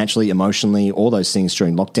financially, emotionally, all those things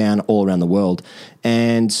during lockdown all around the world.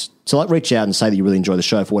 And to like reach out and say that you really enjoy the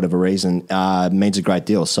show for whatever reason means a great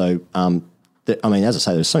deal. So, I mean, as I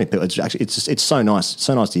say, there's so many people. It's so nice. It's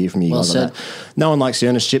so nice to hear from you guys like that. No one likes the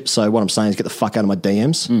ownership, so what I'm saying is get the fuck out of my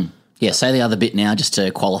DMs. Yeah, say the other bit now just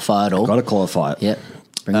to qualify it all. Got to qualify it. Yep.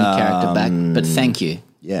 Bring your character back. But thank you.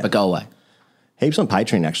 Yeah. But go away. Heaps on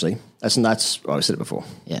Patreon, actually. That's I said it before.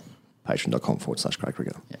 Yeah.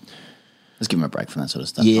 Patreon.com/GreyCricketer. Yeah. Let's give him a break from that sort of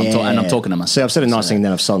stuff. Yeah. And I'm talking to myself. See, I've said a nice thing,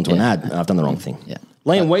 then I've sold into an ad, and I've done the wrong thing. Yeah.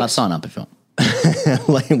 Liam Weeks. But sign up if you want.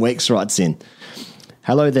 Liam Weeks writes in,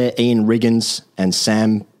 hello there, Ian Riggins and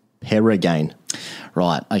Sam Peregrine.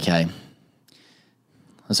 Right, okay.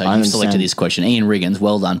 So you've selected this question. Ian Riggins,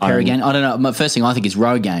 well done. Peregrine, I don't know. My first thing I think is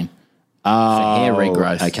Rogaine. Oh. For hair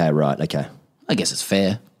regrowth. Okay, right, okay. I guess it's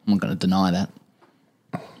fair. I'm not going to deny that.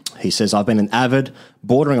 He says, I've been an avid,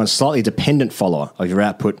 bordering on slightly dependent follower of your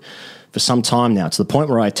output for some time now, to the point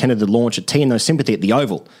where I attended the launch at Tea and No Sympathy at the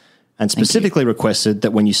Oval, and specifically requested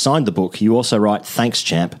that when you signed the book, you also write, thanks,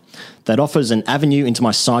 champ. That offers an avenue into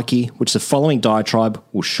my psyche, which the following diatribe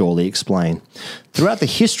will surely explain. Throughout the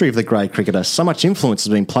history of the grade cricketer, so much influence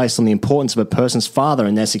has been placed on the importance of a person's father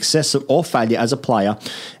and their success or failure as a player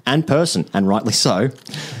and person, and rightly so.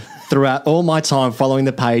 Throughout all my time following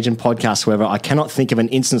the page and podcast, however, I cannot think of an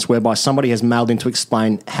instance whereby somebody has mailed in to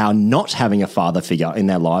explain how not having a father figure in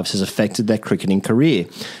their lives has affected their cricketing career.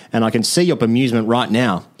 And I can see your bemusement right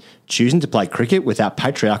now. Choosing to play cricket without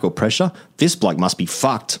patriarchal pressure, this bloke must be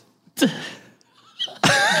fucked. You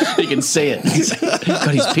can see it.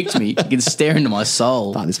 God, he's picked me. He can stare into my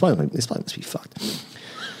soul. This bloke must be fucked.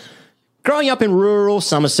 Growing up in rural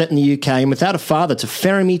Somerset in the UK and without a father to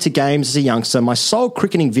ferry me to games as a youngster, my sole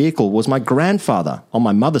cricketing vehicle was my grandfather, on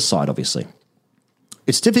my mother's side, obviously.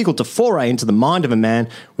 It's difficult to foray into the mind of a man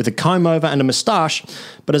with a comb-over and a moustache,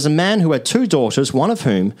 but as a man who had two daughters, one of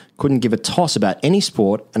whom couldn't give a toss about any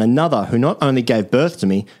sport, and another who not only gave birth to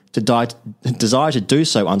me, desire to do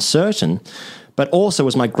so uncertain, but also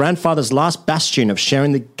was my grandfather's last bastion of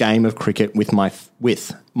sharing the game of cricket with my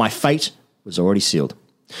fate was already sealed.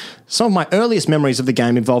 Some of my earliest memories of the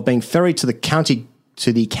game involved being ferried to the county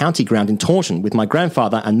ground in Taunton with my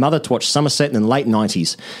grandfather and mother to watch Somerset in the late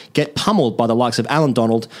 90s, get pummeled by the likes of Alan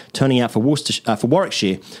Donald, turning out for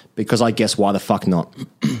Warwickshire, because I guess why the fuck not.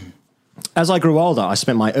 As I grew older, I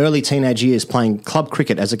spent my early teenage years playing club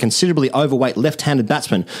cricket as a considerably overweight left-handed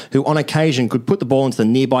batsman who on occasion could put the ball into the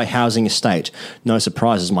nearby housing estate. No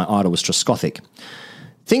surprises, my idol was Trescothick.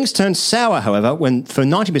 Things turned sour, however, when for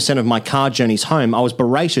 90% of my car journeys home, I was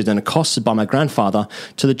berated and accosted by my grandfather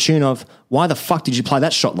to the tune of, why the fuck did you play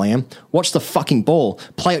that shot, Liam? Watch the fucking ball.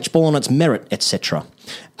 Play each ball on its merit, etc.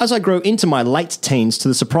 As I grew into my late teens, to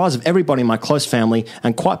the surprise of everybody in my close family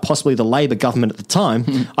and quite possibly the Labor government at the time,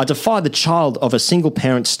 I defied the child of a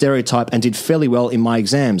single-parent stereotype and did fairly well in my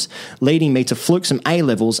exams, leading me to fluke some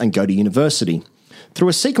A-levels and go to university. Through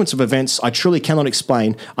a sequence of events I truly cannot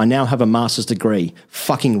explain, I now have a master's degree.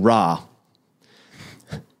 Fucking rah.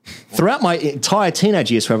 Throughout my entire teenage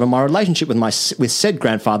years, however, my relationship with said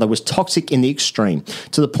grandfather was toxic in the extreme,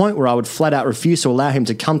 to the point where I would flat out refuse to allow him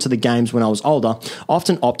to come to the games when I was older,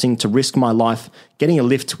 often opting to risk my life getting a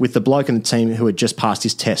lift with the bloke in the team who had just passed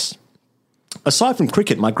his test. Aside from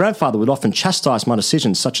cricket, my grandfather would often chastise my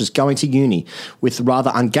decisions, such as going to uni, with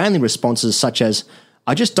rather ungainly responses such as,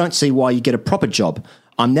 I just don't see why you get a proper job.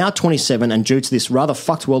 I'm now 27 and due to this rather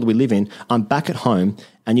fucked world we live in, I'm back at home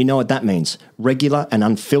and you know what that means. Regular and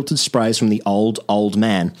unfiltered sprays from the old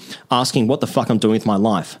man asking what the fuck I'm doing with my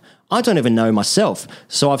life. I don't even know myself,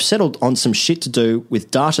 so I've settled on some shit to do with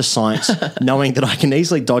data science, knowing that I can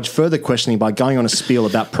easily dodge further questioning by going on a spiel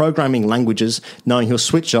about programming languages, knowing he'll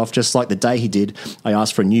switch off just like the day he did. I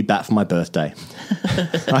asked for a new bat for my birthday.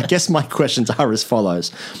 I guess my questions are as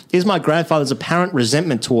follows. Is my grandfather's apparent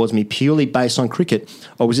resentment towards me purely based on cricket,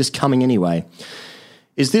 or was this coming anyway?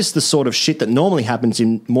 Is this the sort of shit that normally happens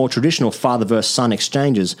in more traditional father versus son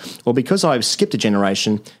exchanges, or because I've skipped a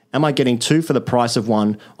generation, Am I getting 2 for the price of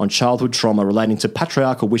 1 on childhood trauma relating to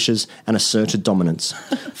patriarchal wishes and asserted dominance?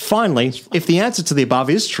 Finally, if the answer to the above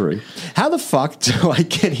is true, how the fuck do I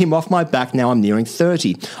get him off my back now I'm nearing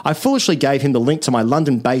 30? I foolishly gave him the link to my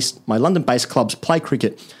London-based club's Play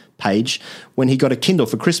Cricket page when he got a Kindle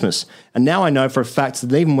for Christmas. And now I know for a fact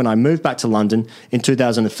that even when I moved back to London in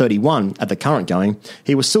 2031 at the current going,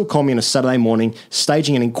 he will still call me on a Saturday morning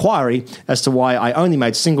staging an inquiry as to why I only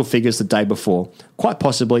made single figures the day before, quite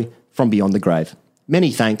possibly from beyond the grave.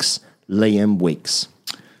 Many thanks, Liam Weeks.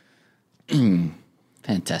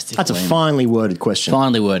 Fantastic. That's Liam. a finely worded question.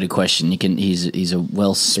 Finely worded question. He's a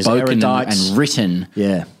well-spoken and written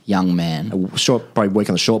young man. Probably weak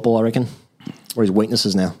on the short ball, I reckon. Or his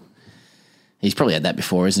weaknesses now. He's probably had that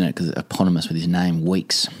before, isn't it? Because eponymous with his name,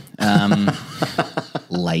 Weeks. Lazy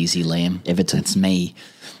Liam. Everton. It's me.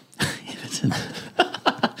 Everton.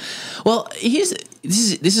 Well, this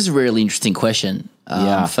is a really interesting question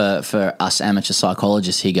for us amateur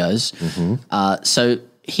psychologists. He goes, so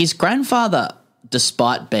his grandfather,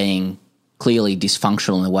 despite being clearly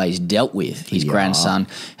dysfunctional in the way he's dealt with his grandson,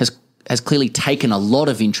 has clearly taken a lot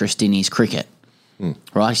of interest in his cricket.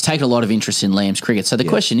 Right, he's taken a lot of interest in Liam's cricket. So the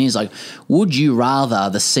question is, like, would you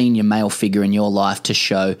rather the senior male figure in your life to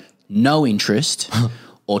show no interest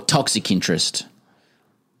or toxic interest?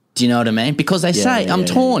 Do you know what I mean? Because they say I'm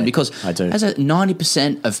torn because as a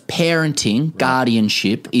 90% of parenting,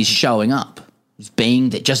 guardianship is showing up, it's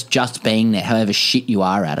being there, just being there, however shit you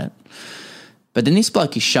are at it. But then this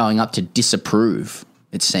bloke is showing up to disapprove.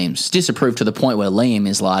 It seems disapprove to the point where Liam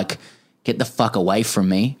is like, "Get the fuck away from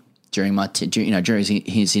me." During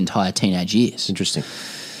his entire teenage years. Interesting.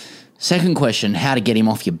 Second question, how to get him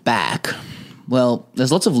off your back. Well,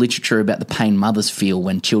 there's lots of literature about the pain mothers feel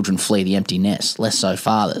when children flee the empty nest, less so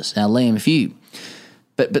fathers. Now, Liam,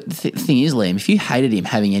 but the thing is, Liam, if you hated him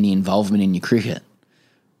having any involvement in your cricket,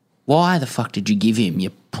 why the fuck did you give him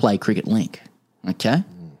your Play Cricket link? Okay?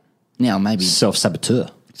 Now, maybe... Self-saboteur.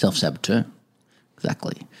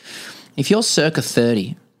 Exactly. If you're circa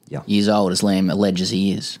 30... years old, as Liam alleges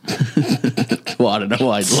he is. Well, I don't know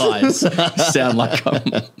why he lies. Sound like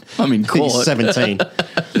I'm in court. He's 17.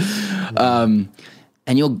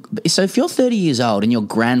 So if you're 30 years old and your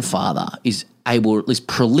grandfather is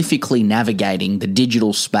prolifically navigating the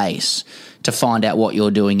digital space to find out what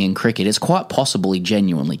you're doing in cricket, it's quite possible he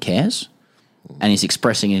genuinely cares. And he's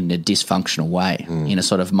expressing it in a dysfunctional way, in a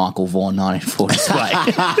sort of Michael Vaughan 1940s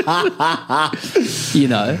way. You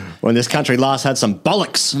know? When this country last had some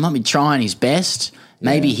bollocks. He might be trying his best.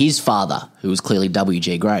 Maybe his father, who was clearly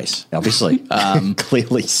W.G. Grace. Obviously.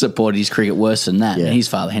 Clearly. Supported his cricket worse than that. Yeah. And his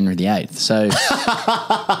father, Henry VIII. So...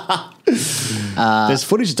 there's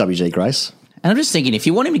footage of W.G. Grace. And I'm just thinking, if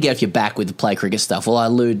you want him to get off your back with the Play Cricket stuff, well,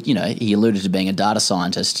 he alluded to being a data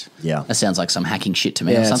scientist. Yeah. That sounds like some hacking shit to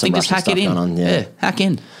me or something. Just hack it in. Hack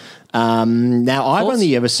in. Now, I've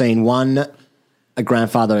only ever seen a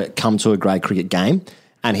grandfather come to a grade cricket game,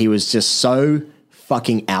 and he was just so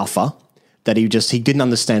fucking alpha that he didn't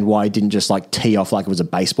understand why he didn't just like tee off like it was a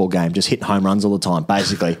baseball game, just hit home runs all the time,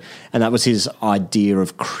 basically. And that was his idea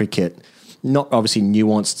of cricket. Not obviously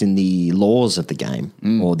nuanced in the laws of the game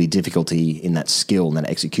or the difficulty in that skill and that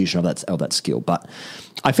execution of that skill. But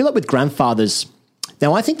I feel like with grandfathers,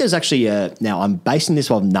 now I think there's actually now I'm basing this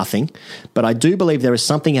off nothing, but I do believe there is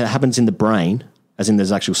something that happens in the brain, as in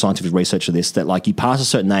there's actual scientific research of this, that like you pass a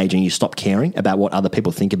certain age and you stop caring about what other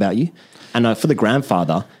people think about you. And for the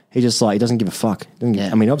grandfather, he just like, he doesn't give a fuck. I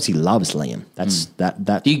mean, obviously he loves Liam. That's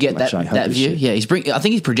that. Do you get that view? Yeah, I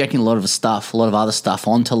think he's projecting a lot of other stuff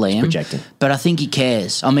onto Liam. Projecting. But I think he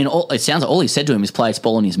cares. I mean, it sounds like all he said to him is play its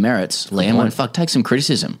ball on his merits. Liam went, fuck, take some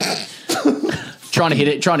criticism. trying to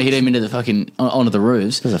hit him into the fucking, onto the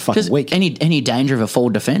roofs. There's a fucking week. Any danger of a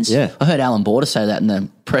forward defence? Yeah. I heard Alan Border say that in the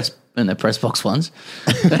press box once.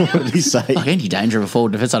 What did he say? Like, any danger of a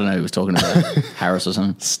forward defence? I don't know who he was talking about. Harris or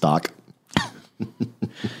something. Stark.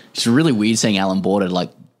 It's really weird seeing Alan Border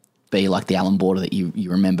be like the Alan Border that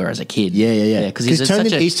you remember as a kid. Yeah. Because he's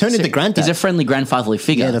turned into granddad. He's a friendly grandfatherly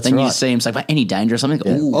figure. Yeah, that's then right. you see him say, any danger or something?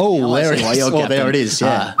 Yeah. Ooh, there it is. Well, there it is.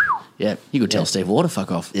 Yeah, you could tell Steve Water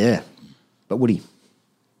fuck off. Yeah, but would he?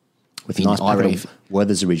 With a nice packet of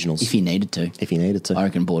Werther's Originals. If he needed to. I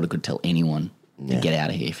reckon Border could tell anyone to get out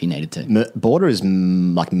of here if he needed to. Border is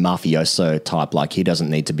like mafioso type. Like he doesn't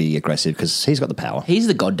need to be aggressive because he's got the power. He's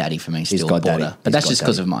the goddaddy for me still, Border. But that's just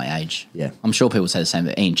because of my age. Yeah. I'm sure people say the same,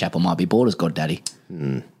 that Ian Chappell might be Border's goddaddy.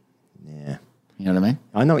 Yeah. You know what I mean?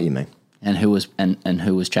 I know what you mean. And who was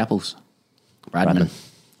Chappell's? Bradman.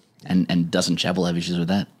 And doesn't Chappell have issues with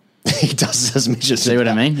that? He does as much as see what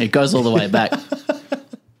I mean? It goes all the way back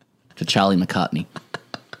to Charlie McCartney.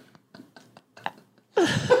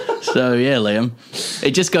 So, yeah, Liam,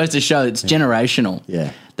 it just goes to show it's generational.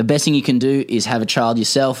 Yeah. The best thing you can do is have a child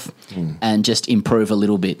yourself and just improve a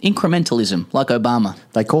little bit. Incrementalism, like Obama.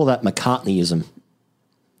 They call that McCartneyism.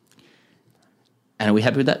 And are we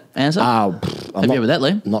happy with that answer? Happy with that,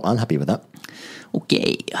 Liam? Not unhappy with that.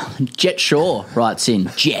 Okay. Jet Shaw writes in.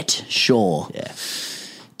 Jet Shaw. Yeah.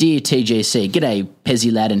 Dear TGC, g'day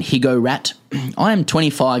Pezzy lad and Higo rat. I am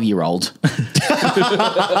 25-year-old.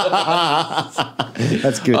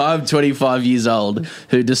 That's good. I'm 25 years old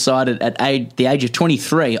who decided at the age of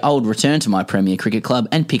 23 I would return to my Premier Cricket club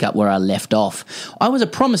and pick up where I left off. I was a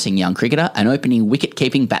promising young cricketer, an opening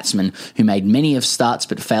wicket-keeping batsman who made many of starts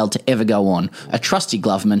but failed to ever go on, a trusty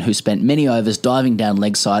gloveman who spent many overs diving down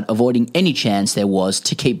leg side, avoiding any chance there was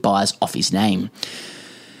to keep buyers off his name.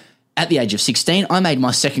 At the age of 16, I made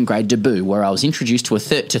my second grade debut where I was introduced to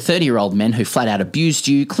 30-year-old men who flat out abused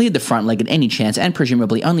you, cleared the front leg at any chance and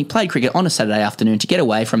presumably only played cricket on a Saturday afternoon to get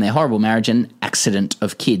away from their horrible marriage and accident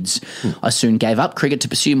of kids. I soon gave up cricket to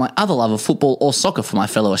pursue my other love of football or soccer for my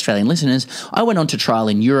fellow Australian listeners. I went on to trial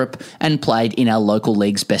in Europe and played in our local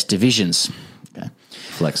league's best divisions. Okay.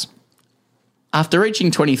 Flex. After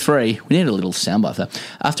reaching 23, we need a little soundbite for that.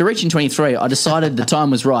 After reaching 23, I decided the time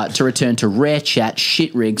was right to return to rare chat,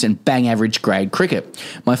 shit rigs, and bang average grade cricket.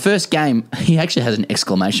 My first game, he actually has an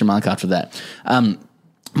exclamation mark after that.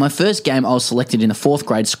 My first game, I was selected in the 4th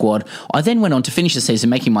grade squad. I then went on to finish the season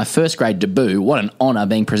making my first grade debut. What an honour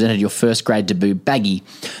being presented your first grade debut baggy.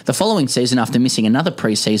 The following season, after missing another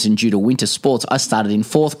pre-season due to winter sports, I started in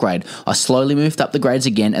 4th grade. I slowly moved up the grades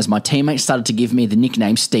again as my teammates started to give me the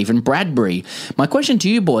nickname Stephen Bradbury. My question to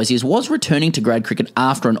you boys is, was returning to grade cricket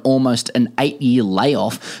after almost an 8-year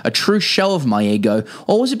layoff a true show of my ego,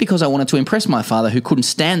 or was it because I wanted to impress my father who couldn't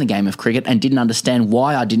stand the game of cricket and didn't understand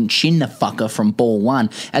why I didn't chin the fucker from ball one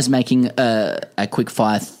as making a quick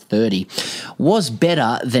fire 30 was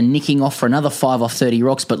better than nicking off for another 5 off 30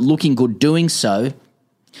 rocks but looking good doing so?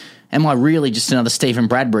 Am I really just another Stephen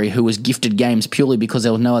Bradbury who was gifted games purely because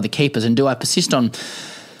there were no other keepers? And do I persist on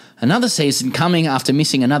another season coming after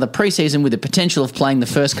missing another pre-season with the potential of playing the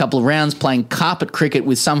first couple of rounds, playing carpet cricket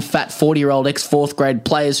with some fat 40-year-old ex-4th grade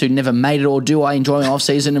players who never made it, or do I enjoy my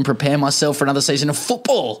off-season and prepare myself for another season of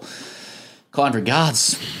football? Kind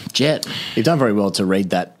regards, Jet. You've done very well to read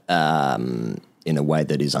that in a way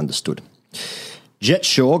that is understood. Jet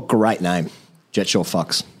Shaw, great name. Jet Shaw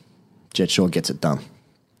fucks. Jet Shaw gets it done.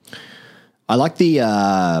 I like the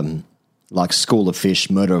School of Fish,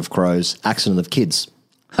 Murder of Crows, Accident of Kids.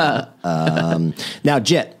 Now,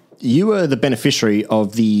 Jet, you were the beneficiary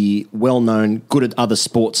of the well-known Good at Other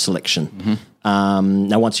Sports selection. Mm-hmm.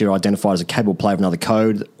 Now, once you're identified as a capable player of another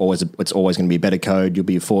code, it's always going to be a better code. You'll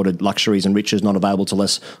be afforded luxuries and riches not available to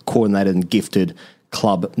less coordinated and gifted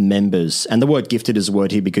club members. And the word gifted is a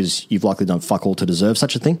word here because you've likely done fuck all to deserve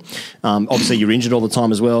such a thing. Obviously, you're injured all the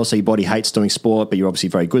time as well, so your body hates doing sport, but you're obviously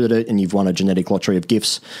very good at it, and you've won a genetic lottery of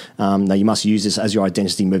gifts. Now, you must use this as your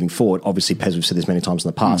identity moving forward. Obviously, Pez, we've said this many times in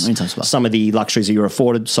the past. Some of the luxuries that you're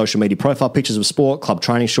afforded: social media profile pictures of sport, club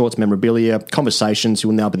training shorts, memorabilia, conversations. You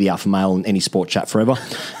will now be the alpha male in any sport chat forever.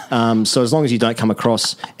 So as long as you don't come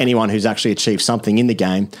across anyone who's actually achieved something in the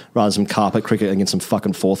game, rather than some carpet cricket against some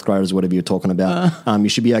fucking 4th graders or whatever you're talking about, you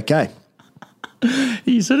should be okay.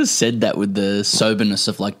 You sort of said that with the soberness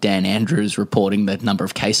of like Dan Andrews reporting the number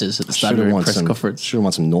of cases at the start of a press conference. Should have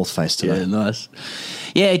won some North Face today. Yeah, nice.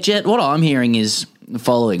 Yeah, Jet, what I'm hearing is the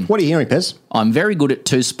following. What are you hearing, Pez? I'm very good at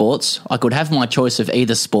 2 sports. I could have my choice of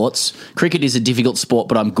either sports. Cricket is a difficult sport,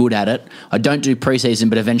 but I'm good at it. I don't do pre-season,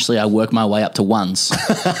 but eventually I work my way up to ones.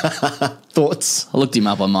 Thoughts? I looked him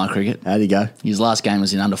up on my cricket. How'd he go? His last game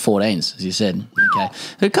was in under 14s, as you said. Okay.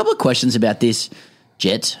 A couple of questions about this,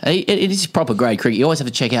 Jet. It is proper grade cricket. You always have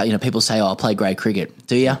to check out, people say, I play grade cricket.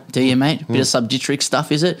 Do you? Do you, mate? Bit of sub-district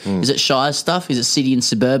stuff, is it? Is it Shire stuff? Is it city and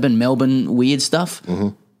suburban, Melbourne weird stuff?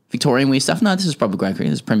 Victorian weird stuff? No, this is proper grade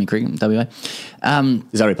cricket. This is Premier Cricket, WA. Is that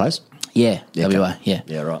where he plays? Yeah, WA, okay. yeah.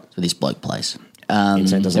 Yeah, right. So this bloke plays.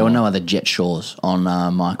 There were no other Jet Shaws on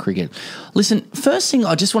my cricket. Listen, first thing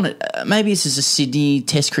I just want to, maybe this is a Sydney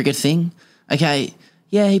Test cricket thing. Okay,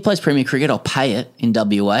 yeah, he plays Premier Cricket. I'll pay it in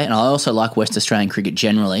WA, and I also like West Australian cricket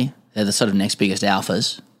generally. They're the sort of next biggest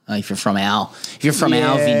alphas. If you're from our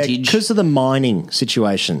vintage, because of the mining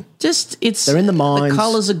situation. They're in the mines. The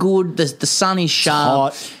colours are good. The sun is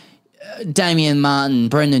sharp. Damien Martin,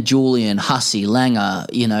 Brendan Julian, Hussey,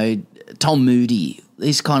 Langer, Tom Moody,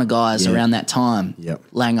 these kind of guys around that time. Yep.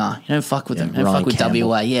 Langer, you don't fuck with them. You don't Ryan fuck with Campbell.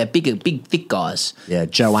 WA. Yeah, big, thick guys. Yeah,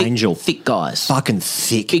 Joe Angel. Thick guys. Fucking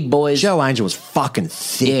thick. Big boys. Joe Angel was fucking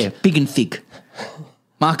thick. Yeah, big and thick.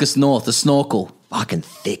 Marcus North, the snorkel. Fucking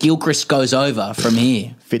thick. Gilchrist goes over from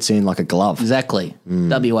here. Fits in like a glove. Exactly.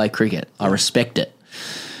 WA cricket. I respect it.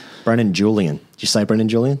 Brennan Julian. Did you say Brennan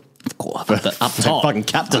Julian? Of course. Up top. Fucking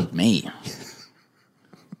captain. Fuck me.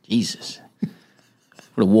 Jesus.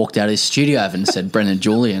 Would have walked out of his studio and said Brennan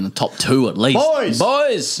Julian, the top 2 at least.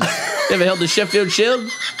 Boys! Ever held the Sheffield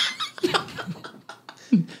Shield?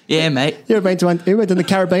 Yeah, mate. You ever been to the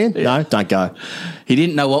Caribbean? Yeah. No, don't go. He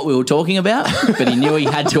didn't know what we were talking about, but he knew he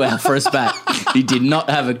had to out for us back. He did not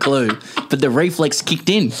have a clue, but the reflex kicked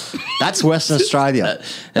in. That's Western Australia.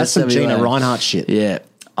 That's some Gina Reinhardt shit. Yeah.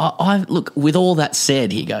 I look, with all that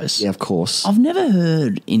said, he goes. Yeah, of course. I've never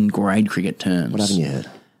heard in grade cricket terms. What haven't you heard?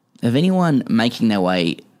 Of anyone making their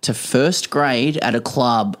way to first grade at a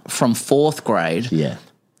club from 4th grade. Yeah.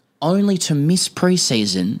 Only to miss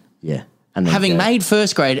pre-season. Yeah. And having made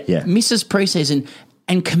first grade, misses pre-season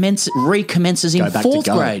and recommences in 4th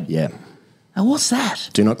grade. Yeah. Now, what's that?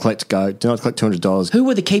 Do not collect $200. Who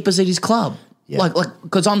were the keepers at his club? Yeah. Like,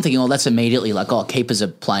 because I'm thinking, that's immediately like, keepers are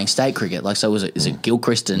playing state cricket. Like, so is it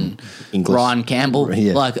Gilchrist and English. Ryan Campbell?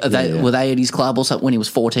 Yeah. Like, were they at his club or something when he was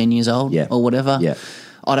 14 years old? Yeah. Or whatever? Yeah.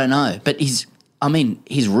 I don't know, but he's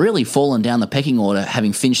really fallen down the pecking order,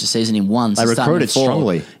 having finished the season in 1. They recruited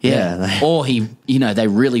strongly. Yeah. Or they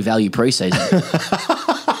really value preseason.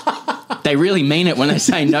 They really mean it when they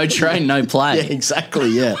say no train, no play. Yeah, exactly,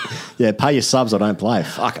 yeah. Yeah, pay your subs or don't play.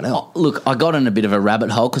 Fucking hell. Look, I got in a bit of a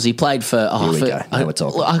rabbit hole because he played for... Here we go. Now we're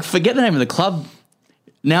talking. I forget the name of the club.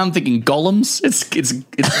 Now I'm thinking Golems. It's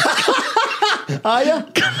Are you?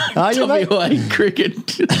 WA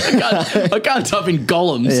cricket. I can't type in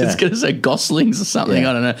Golems. Yeah. It's going to say Goslings or something.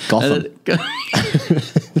 I don't know. Gotham.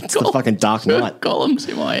 It's the fucking Dark Knight. Golems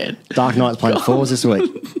in my head. Dark Knight's playing 4s this week.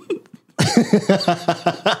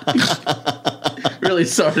 Really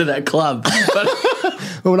sorry to that club. But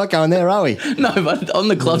well, we're not going there, are we? No, but on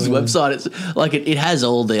the club's website, it's like it has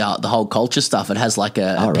all the whole culture stuff. It has like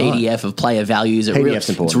a PDF of player values.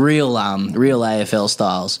 PDF's important. It's real AFL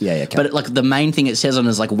styles. Yeah, okay. But like the main thing it says on it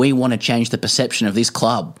is like, we want to change the perception of this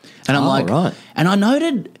club. And I'm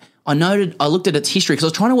and I looked at its history because I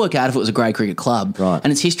was trying to work out if it was a grade cricket club. Right.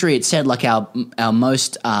 And its history, it said like our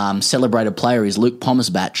most celebrated player is Luke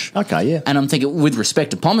Pommersbatch. Okay, yeah. And I'm thinking, with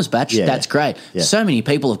respect to Pommersbatch, that's great. Yeah. So many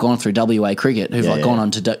people have gone through WA cricket who've gone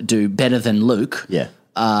on to do better than Luke. Yeah.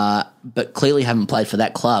 But clearly haven't played for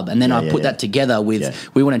that club. And then I put that together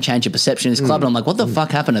with, we want to change the perception of this club. And I'm like, what the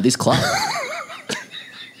fuck happened to this club?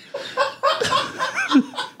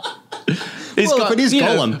 If it is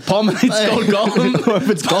Gollum. It's called Gollum. Or if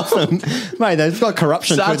it's Gotham. Mate, they've got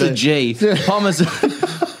corruption. Starts with G.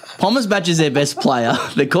 Pommersbatch is their best player.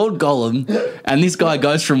 They're called Gollum. And this guy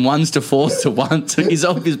goes from 1s to 4s to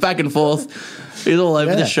 1s. He's back and forth. He's all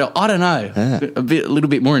over the show. I don't know. Yeah. A little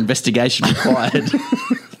bit more investigation required.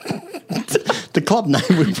 The club name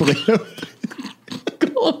would put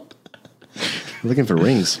looking for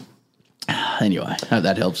rings. Anyway, hope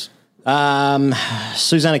that helps.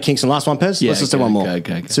 Susanna Kingston, last one, Pez. Let's just do one more.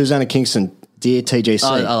 Okay. Susanna Kingston, dear TGC.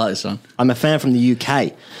 I like this one. I'm a fan from the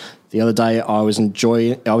UK. The other day, I was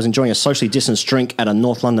enjoying a socially distanced drink at a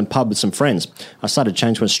North London pub with some friends. I started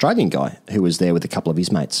chatting to an Australian guy who was there with a couple of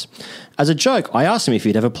his mates. As a joke, I asked him if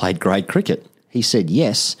he'd ever played grade cricket. He said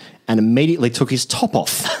yes, and immediately took his top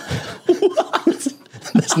off. What?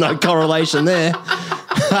 There's no correlation there.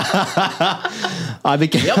 I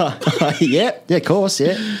began. Yep. Yeah, of course.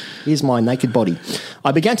 Yeah. Here's my naked body.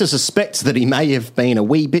 I began to suspect that he may have been a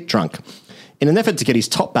wee bit drunk. In an effort to get his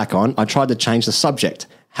top back on, I tried to change the subject.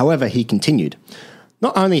 However, he continued.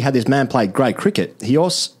 Not only had this man played grade cricket, he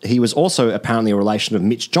was also apparently a relation of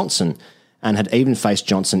Mitch Johnson and had even faced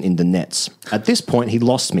Johnson in the nets. At this point, he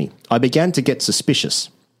lost me. I began to get suspicious.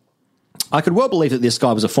 I could well believe that this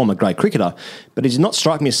guy was a former grade cricketer, but he did not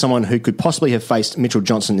strike me as someone who could possibly have faced Mitchell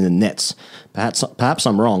Johnson in the nets. Perhaps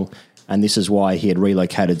I'm wrong, and this is why he had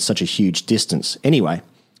relocated such a huge distance. Anyway,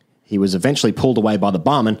 he was eventually pulled away by the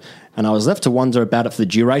barman, and I was left to wonder about it for the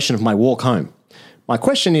duration of my walk home. My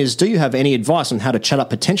question is, do you have any advice on how to chat up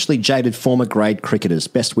potentially jaded former grade cricketers?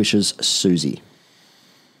 Best wishes, Susie.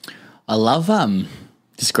 I love this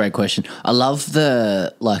is a great question. I love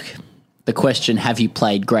the question, have you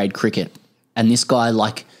played grade cricket? And this guy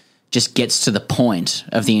just gets to the point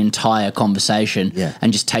of the entire conversation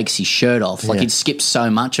and just takes his shirt off. It skips so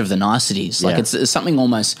much of the niceties. It's something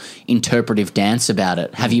almost interpretive dance about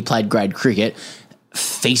it. Have you played grade cricket?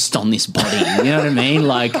 Feast on this body. You know what I mean?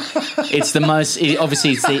 It's the most.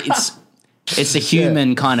 It's the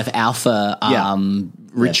human kind of alpha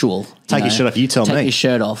ritual. Take your shirt off. You tell me. Take your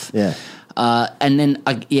shirt off. Yeah. And then,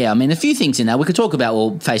 a few things in there. We could talk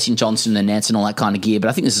about, facing Johnson and Nets and all that kind of gear, but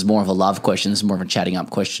I think this is more of a love question. This is more of a chatting up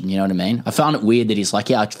question, you know what I mean? I found it weird that he's like,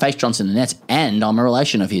 I faced Johnson and Nets and I'm a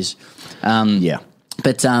relation of his.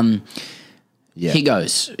 But here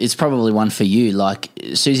goes. It's probably one for you. Like,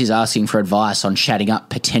 Susie's asking for advice on chatting up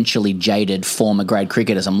potentially jaded former grade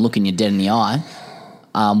cricketers. I'm looking you dead in the eye.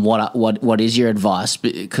 What is your advice?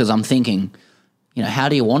 Because I'm thinking, how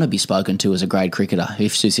do you want to be spoken to as a grade cricketer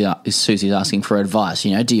if Susie's asking for advice?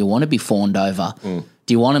 Do you want to be fawned over? Do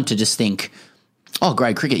you want him to just think, oh,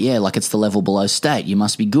 grade cricket, like it's the level below state. You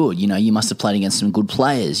must be good. You must have played against some good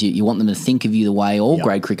players. You want them to think of you the way all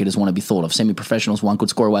grade cricketers want to be thought of. Semi-professionals, one could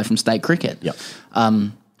score away from state cricket.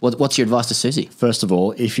 What's your advice to Susie? First of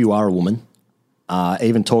all, if you are a woman,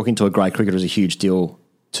 even talking to a grade cricketer is a huge deal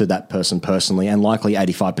to that person personally, and likely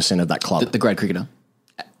 85% of that club. The grade cricketer?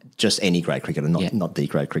 Just any grade cricketer, not the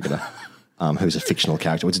grade cricketer, who's a fictional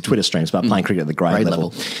character. It's a Twitter stream. It's about playing cricket at the grade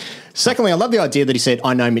level. Secondly, I love the idea that he said,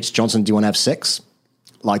 I know Mitch Johnson, do you want to have sex?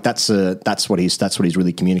 Like, that's what he's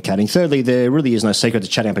really communicating. Thirdly, there really is no secret to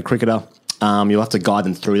chatting up a cricketer. You'll have to guide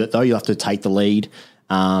them through it, though. You'll have to take the lead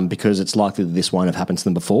because it's likely that this won't have happened to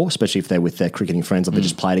them before, especially if they're with their cricketing friends. Like they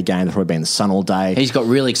just played a game, they've probably been in the sun all day. He's got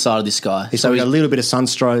really excited, this guy. He's got a little bit of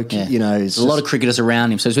sunstroke. There's a lot of cricketers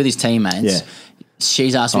around him, so he's with his teammates.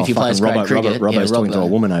 She's asked him if he plays grade cricket. Robbo's talking to a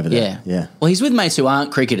woman over there. Yeah. Well, he's with mates who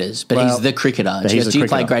aren't cricketers, but he's the cricketer. And she goes, do you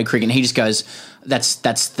play grade cricket? And he just goes, that's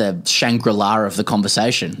the Shangri-La of the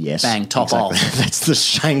conversation. Yes. Bang, top off. That's the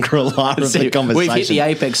Shangri-La of the conversation. We've hit the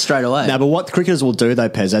apex straight away. No, but what cricketers will do, though,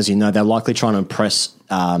 Pez, as you know, they're likely trying to impress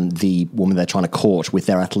the woman they're trying to court with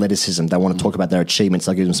their athleticism. They want to talk about their achievements.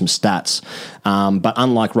 They'll give them some stats. But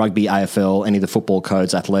unlike rugby, AFL, any of the football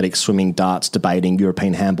codes, athletics, swimming, darts, debating,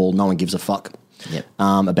 European handball, no one gives a fuck.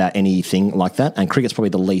 About anything like that, and cricket's probably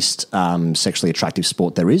the least sexually attractive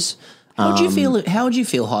sport there is. How would you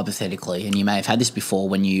feel hypothetically, and you may have had this before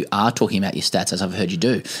when you are talking about your stats, as I've heard you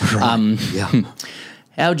do.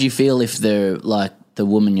 How would you feel if the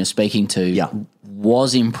woman you're speaking to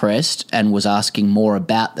was impressed and was asking more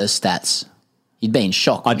about the stats? You'd be in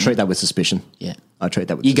shock. I'd treat that with suspicion. Yeah. I'd treat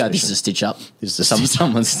that with suspicion. You go, this is a stitch up.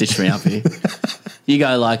 Someone stitched me up here. You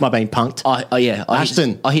go like... Am I being punked?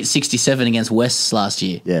 I hit 67 against Wests last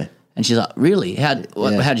year. Yeah. And she's like, really? How'd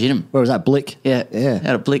you hit him? Where was that, Blick? Yeah.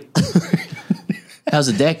 How'd it Blick? How's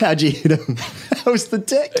the deck? How'd you hit him? How was the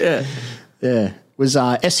deck? Yeah. Was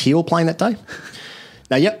S. Heel playing that day?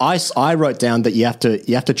 Now, I wrote down that you have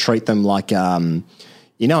to treat them like... in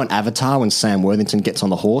Avatar when Sam Worthington gets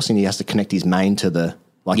on the horse and he has to connect his mane to the...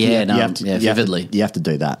 vividly. You have to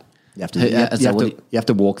do that. You have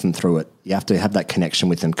to walk them through it. You have to have that connection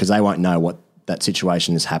with them because they won't know what that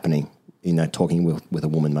situation is happening, talking with a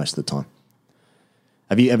woman most of the time.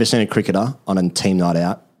 Have you ever seen a cricketer on a team night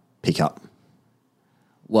out pick up?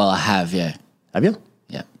 Well, I have, yeah. Have you?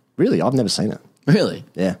 Yeah. Really? I've never seen it. Really?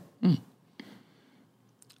 Yeah.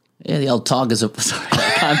 Yeah, the old Tigers are... Sorry,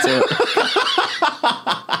 I can't do it.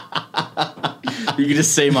 You can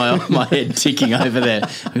just see my head ticking over there.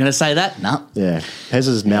 I'm going to say that? No. Yeah.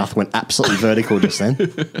 Pez's mouth went absolutely vertical just then.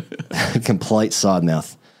 Complete side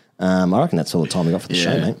mouth. I reckon that's all the time we got for the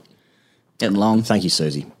show, mate. Getting long. Thank you,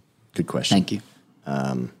 Susie. Good question. Thank you.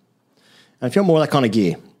 And if you want more of that kind of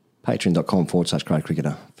gear, patreon.com/grade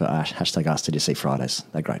cricketer for hashtag #AskTGC Fridays.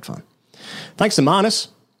 They're great fun. Thanks to Marnus.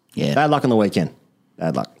 Yeah. Bad luck on the weekend.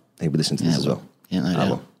 Bad luck. He would listen to this as well. Yeah, no doubt.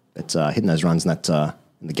 Well. It's hitting those runs in the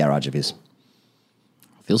garage of his.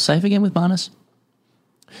 Feel safe again with Marnus.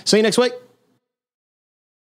 See you next week.